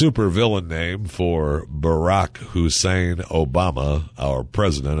 So the supervillain name for Barack Hussein Obama, our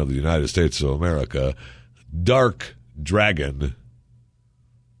president of the United States of America, Dark Dragon,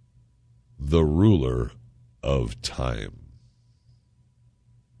 the ruler of time.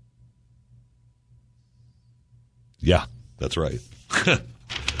 Yeah, that's right.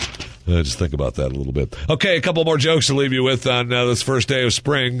 Just think about that a little bit. Okay, a couple more jokes to leave you with on this first day of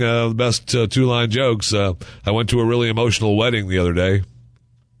spring. The best two-line jokes. I went to a really emotional wedding the other day.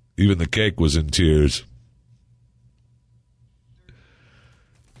 Even the cake was in tears.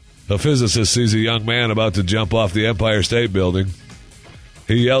 A physicist sees a young man about to jump off the Empire State Building.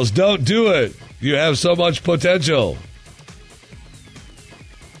 He yells, "Don't do it! You have so much potential."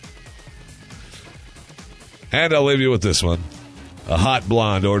 And I'll leave you with this one. A hot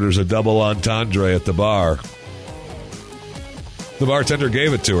blonde orders a double entendre at the bar. The bartender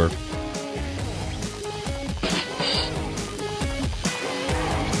gave it to her.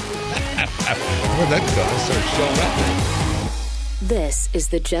 Where'd that go? I started showing up. This is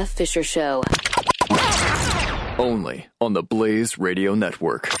the Jeff Fisher Show. Only on the Blaze Radio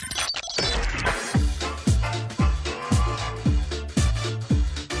Network.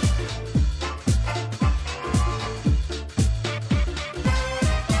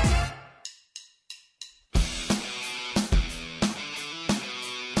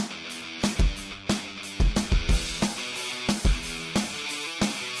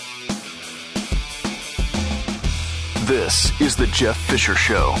 This is the Jeff Fisher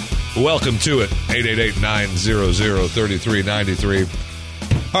Show. Welcome to it.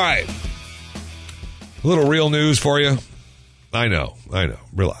 888-900-3393. All right. A little real news for you. I know.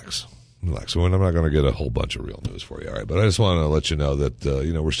 Relax. I'm not going to get a whole bunch of real news for you. All right. But I just want to let you know that,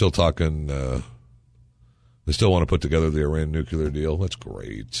 we're still talking. They still want to put together the Iran nuclear deal. That's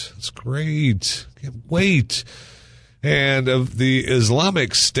great. That's great. Can't wait. And of the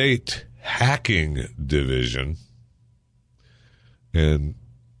Islamic State hacking division, and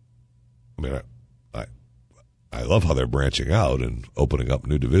I love how they're branching out and opening up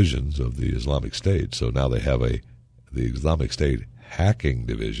new divisions of the Islamic State. So now they have the Islamic State hacking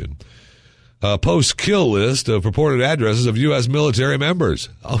division. Post-kill list of purported addresses of U.S. military members.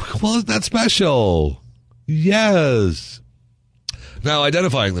 Oh, well, isn't that special? Yes. Now,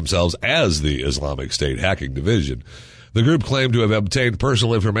 identifying themselves as the Islamic State hacking division, the group claimed to have obtained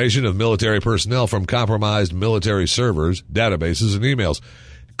personal information of military personnel from compromised military servers, databases, and emails.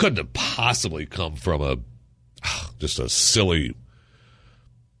 It couldn't have possibly come from just a silly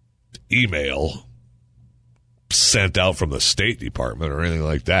email sent out from the State Department or anything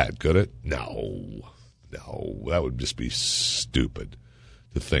like that, could it? No, that would just be stupid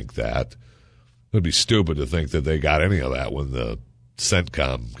to think that. It would be stupid to think that they got any of that when the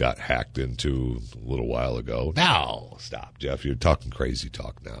CENTCOM got hacked into a little while ago. No, stop, Jeff. You're talking crazy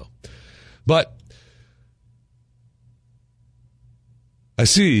talk now. But I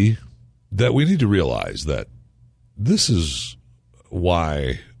see that we need to realize that this is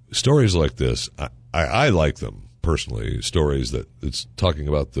why stories like this, I like them personally, stories that it's talking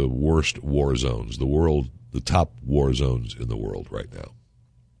about the worst war zones, the top war zones in the world right now.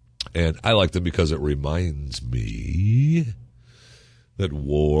 And I like them because it reminds me that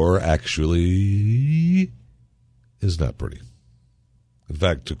war actually is not pretty. In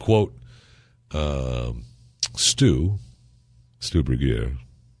fact, to quote Stu Brugier,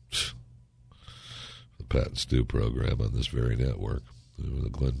 the Pat and Stu program on this very network, the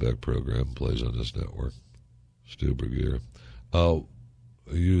Glenn Beck program plays on this network, Stu Brugier,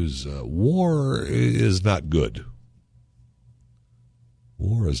 war is not good.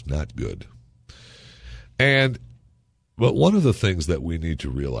 War is not good. But one of the things that we need to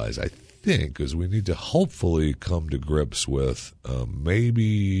realize, I think, is we need to hopefully come to grips with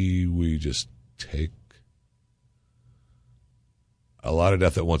maybe we just take a lot of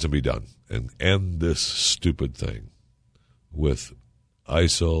death at once and be done and end this stupid thing with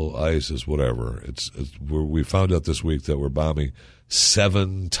ISIL, ISIS, whatever. We found out this week that we're bombing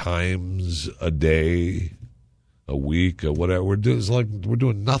 7 times a day, a week, or whatever. We're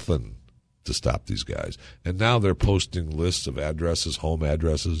doing nothing to stop these guys. And now they're posting lists of addresses, home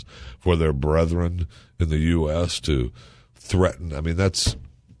addresses, for their brethren in the U.S. to threaten. I mean, that's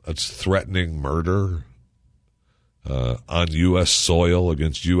threatening murder on U.S. soil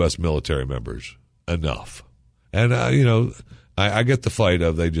against U.S. military members. Enough. And, I get the fight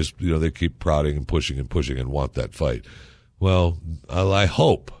of they keep prodding and pushing and want that fight. Well, I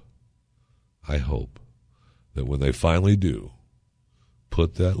hope that when they finally do,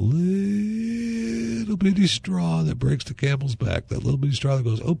 put that little bitty straw that breaks the camel's back, that little bitty straw that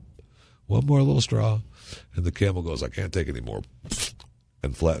goes, oh, one more little straw, and the camel goes, I can't take any more,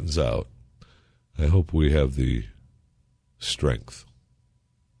 and flattens out. I hope we have the strength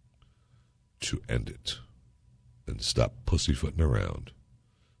to end it and stop pussyfooting around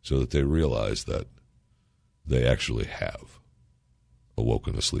so that they realize that they actually have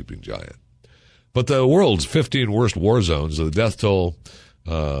awoken a sleeping giant. But the world's 15 worst war zones, the death toll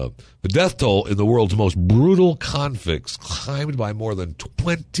in the world's most brutal conflicts climbed by more than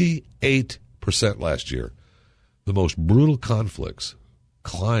 28% last year. The most brutal conflicts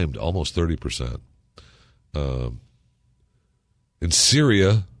climbed almost 30%. In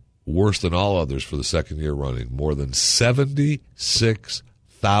Syria, worse than all others for the second year running, more than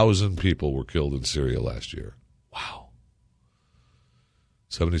 76,000 people were killed in Syria last year. Wow.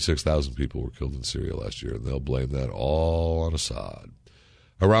 76,000 people were killed in Syria last year, and they'll blame that all on Assad.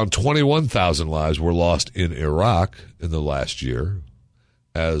 Around 21,000 lives were lost in Iraq in the last year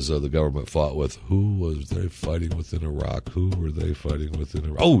as the government fought with, who was they fighting with in Iraq? Who were they fighting with in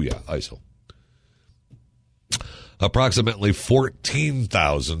Iraq? Oh, yeah, ISIL. Approximately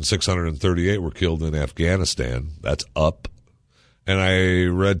 14,638 were killed in Afghanistan. That's up. And I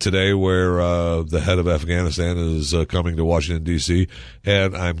read today where the head of Afghanistan is coming to Washington, D.C.,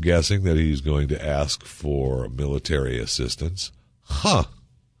 and I'm guessing that he's going to ask for military assistance. Huh.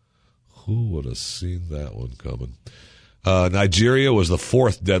 Who would have seen that one coming? Nigeria was the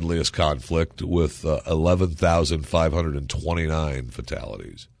 4th deadliest conflict with 11,529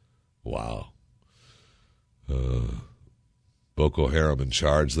 fatalities. Wow. Boko Haram in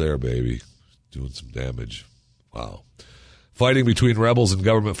charge there, baby. Doing some damage. Wow. Fighting between rebels and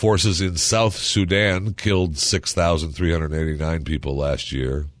government forces in South Sudan killed 6,389 people last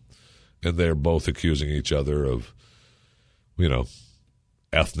year. And they're both accusing each other of,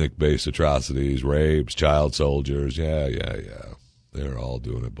 ethnic-based atrocities, rapes, child soldiers. Yeah. They're all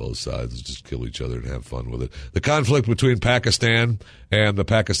doing it, both sides. Just kill each other and have fun with it. The conflict between Pakistan and the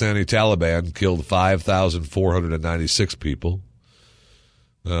Pakistani Taliban killed 5,496 people.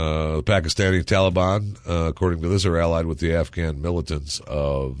 The Pakistani Taliban, according to this, are allied with the Afghan militants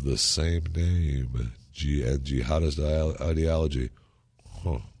of the same name, jihadist ideology.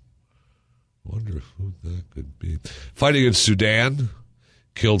 Huh. Wonder who that could be. Fighting in Sudan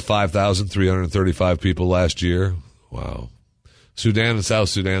killed 5,335 people last year. Wow. Sudan and South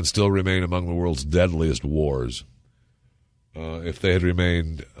Sudan still remain among the world's deadliest wars. If they had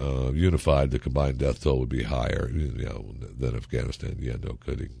remained unified, the combined death toll would be higher than Afghanistan. Yeah, no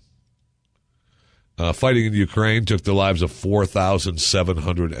kidding. Fighting in Ukraine took the lives of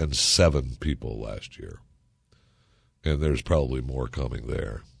 4,707 people last year. And there's probably more coming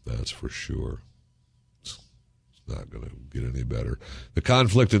there. That's for sure. It's not going to get any better. The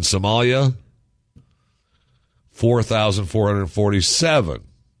conflict in Somalia, 4,447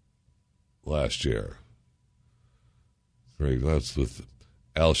 last year. That's with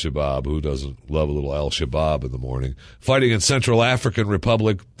Al-Shabaab. Who doesn't love a little Al-Shabaab in the morning? Fighting in Central African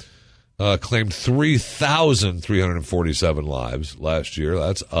Republic claimed 3,347 lives last year.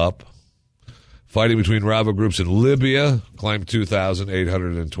 That's up. Fighting between rival groups in Libya claimed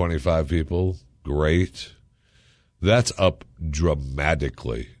 2,825 people. Great. That's up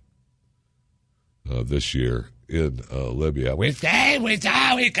dramatically this year in Libya. We conquered.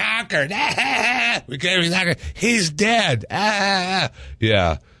 We conquered. He's dead.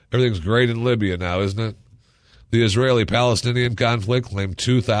 Yeah, everything's great in Libya now, isn't it? The Israeli-Palestinian conflict claimed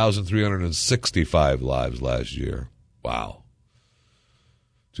 2,365 lives last year. Wow.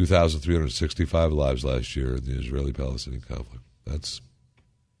 2,365 lives last year in the Israeli-Palestinian conflict. That's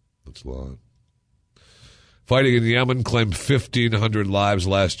a lot. Fighting in Yemen claimed 1,500 lives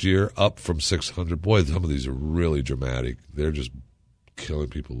last year, up from 600. Boy, some of these are really dramatic. They're just killing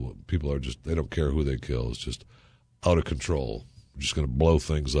people. People are just, they don't care who they kill. It's just out of control. We're just going to blow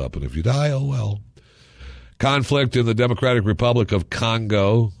things up. And if you die, oh well. Conflict in the Democratic Republic of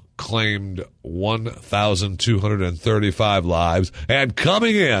Congo claimed 1,235 lives. And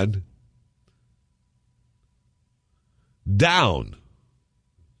coming in, down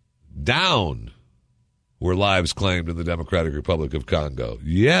were lives claimed in the Democratic Republic of Congo.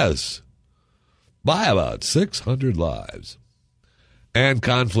 Yes, by about 600 lives. And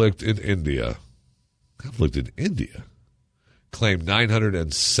conflict in India. Claimed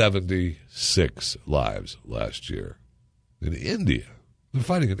 976 lives last year. In India. They're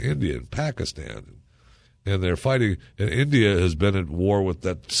fighting in India and Pakistan. And they're fighting, and India has been at war with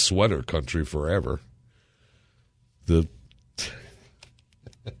that sweater country forever. You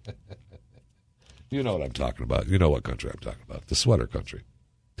know what I'm talking about. You know what country I'm talking about. The sweater country.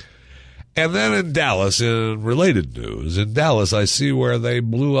 And then in Dallas, in related news, in Dallas, I see where they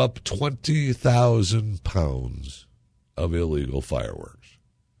blew up 20,000 pounds of illegal fireworks,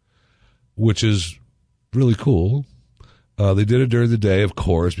 which is really cool. They did it during the day, of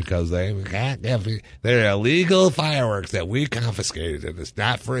course, because they're illegal fireworks that we confiscated, and it's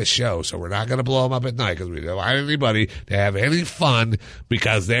not for a show, so we're not going to blow them up at night because we don't want anybody to have any fun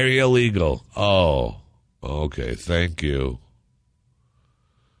because they're illegal. Oh, okay, thank you.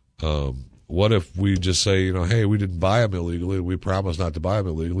 What if we just say, hey, we didn't buy them illegally, we promise not to buy them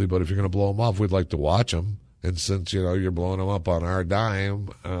illegally, but if you're going to blow them off, we'd like to watch them. And since, you're blowing them up on our dime,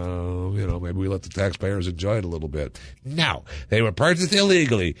 maybe we let the taxpayers enjoy it a little bit. No, they were purchased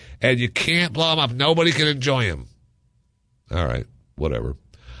illegally, and you can't blow them up. Nobody can enjoy them. All right, whatever.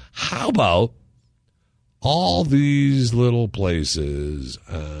 How about all these little places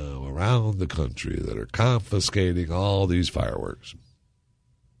around the country that are confiscating all these fireworks?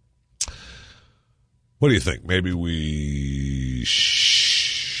 What do you think? Maybe we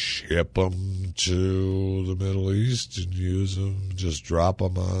ship them to the Middle East and use them, just drop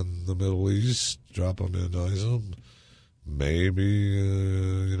them on the Middle East, drop them in ISIL.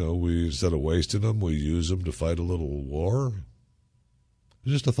 Maybe, we, instead of wasting them, we use them to fight a little war.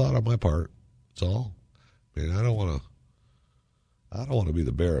 Just a thought on my part. That's all. I mean, I don't want to be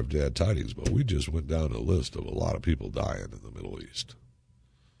the bearer of bad tidings, but we just went down a list of a lot of people dying in the Middle East.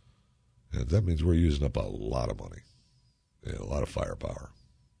 And that means we're using up a lot of money and a lot of firepower.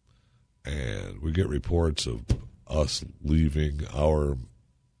 And we get reports of us leaving our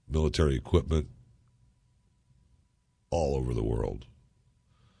military equipment all over the world.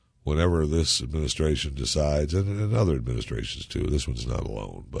 Whenever this administration decides, and other administrations too, this one's not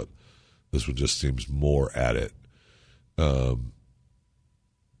alone, but this one just seems more at it. When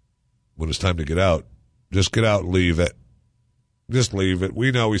it's time to get out, just get out and leave it. Just leave it. We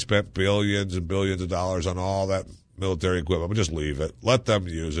know we spent billions and billions of dollars on all that military equipment, but just leave it. Let them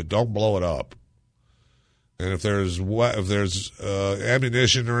use it. Don't blow it up. And if there's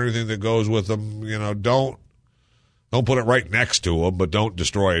ammunition or anything that goes with them, don't Don't put it right next to them, but don't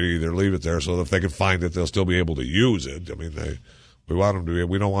destroy it either. Leave it there so that if they can find it, they'll still be able to use it. I mean, we want them to be.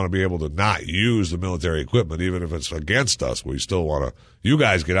 We don't want to be able to not use the military equipment, even if it's against us. We still want to. You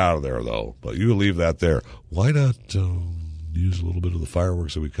guys get out of there, though. But you leave that there. Why not use a little bit of the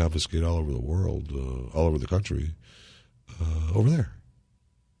fireworks that we confiscate all over the world, all over the country, over there?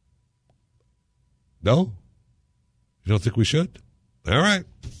 No? You don't think we should? All right.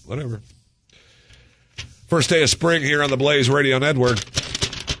 Whatever. First day of spring here on the Blaze Radio Network.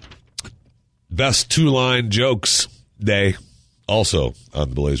 Best two-line jokes day. Also on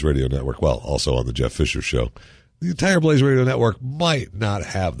the Blaze Radio Network. Well, also on the Jeff Fisher Show. The entire Blaze Radio Network might not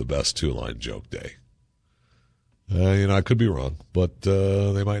have the best two-line joke day. I could be wrong, but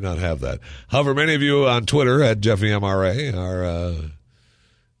they might not have that. However, many of you on Twitter at JeffyMRA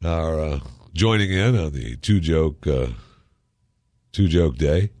are joining in on the two-joke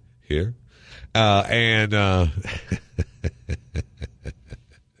day here. And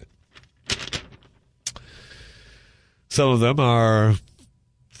some of them are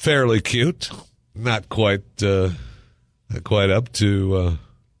fairly cute, not quite up to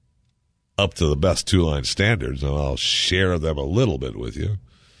the best two-line standards. And I'll share them a little bit with you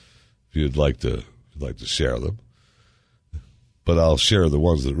if you'd like to share them. But I'll share the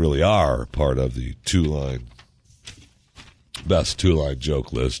ones that really are part of the best two-line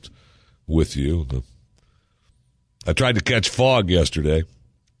joke list with you. I tried to catch fog yesterday.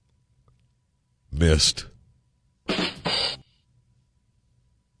 Missed.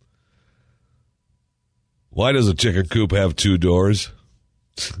 Why does a chicken coop have 2 doors?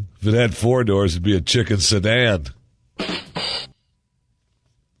 If it had 4 doors, it'd be a chicken sedan.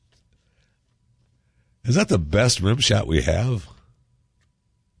 Is that the best rim shot we have?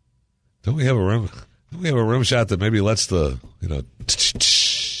 Don't we have a rim shot that maybe lets the,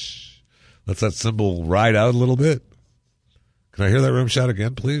 lets that cymbal ride out a little bit? Can I hear that rim shot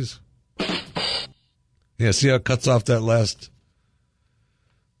again, please? Yeah, see how it cuts off the last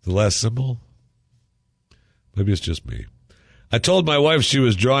cymbal? Maybe it's just me. I told my wife she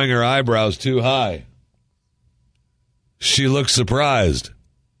was drawing her eyebrows too high. She looked surprised.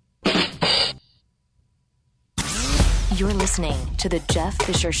 You're listening to The Jeff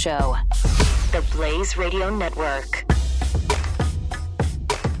Fisher Show, the Blaze Radio Network.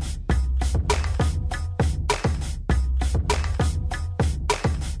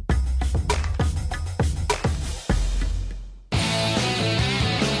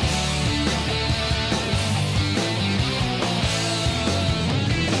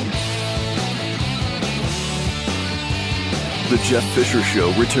 The Jeff Fisher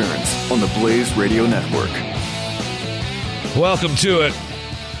Show returns on the Blaze Radio Network. Welcome to it.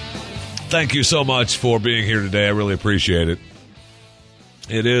 Thank you so much for being here today. I really appreciate it.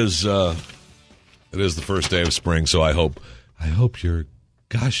 It is the first day of spring, so I hope your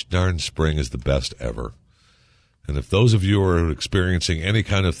gosh darn spring is the best ever. And if those of you are experiencing any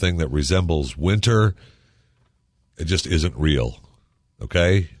kind of thing that resembles winter, it just isn't real.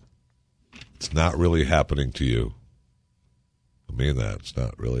 Okay? It's not really happening to you. I mean that. It's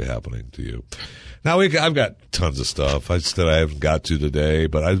not really happening to you. Now, I've got tons of stuff that I haven't got to today,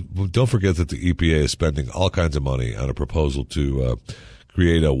 but don't forget that the EPA is spending all kinds of money on a proposal to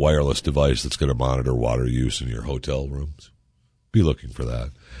create a wireless device that's going to monitor water use in your hotel rooms. Be looking for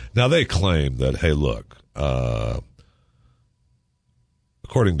that. Now, they claim that, hey, look,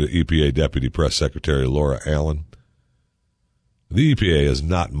 according to EPA Deputy Press Secretary Laura Allen, the EPA is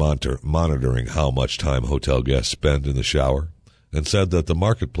not monitoring how much time hotel guests spend in the shower, and said that the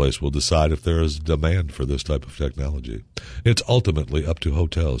marketplace will decide if there is demand for this type of technology. It's ultimately up to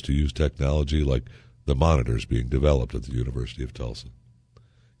hotels to use technology like the monitors being developed at the University of Tulsa.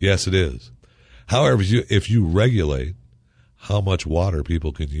 Yes, it is. However, if you regulate how much water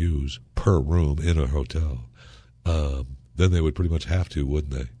people can use per room in a hotel, then they would pretty much have to,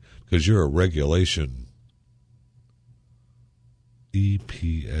 wouldn't they? Because you're a regulation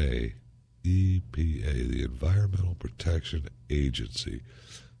EPA, the Environmental Protection Agency.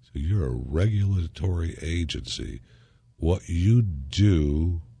 So you're a regulatory agency. What you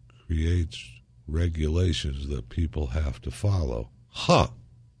do creates regulations that people have to follow. Huh.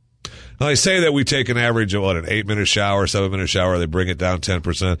 Now, they say that we take an average of, an 8-minute shower, 7-minute shower. They bring it down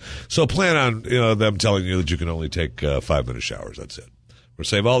 10%. So plan on them telling you that you can only take 5-minute showers. That's it. We'll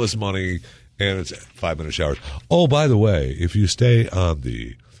save all this money, and it's 5-minute showers. Oh, by the way, if you stay on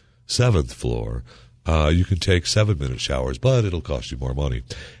the 7th floor, you can take 7-minute showers, but it'll cost you more money.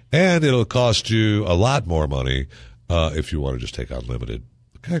 And it'll cost you a lot more money if you want to just take unlimited.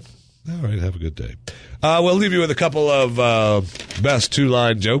 Okay. All right. Have a good day. We'll leave you with a couple of best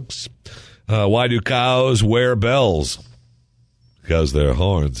two-line jokes. Why do cows wear bells? Because their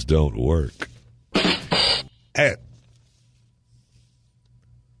horns don't work. Hey,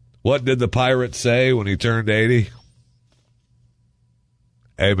 what did the pirate say when he turned 80?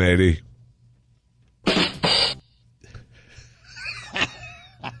 Hey, matey.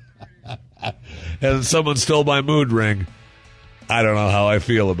 And someone stole my mood ring. I don't know how I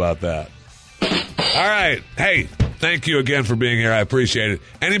feel about that. All right. Hey, thank you again for being here. I appreciate it.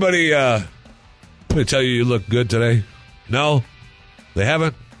 Anybody tell you look good today? No? They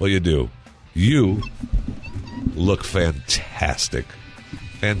haven't? Well, you do. You look fantastic.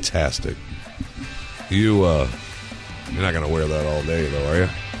 Fantastic. You're not going to wear that all day, though, are you?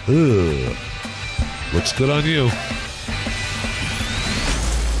 Ugh. Looks good on you.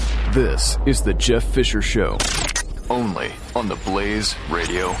 This is the Jeff Fisher Show, only on the Blaze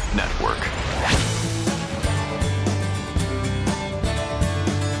Radio Network.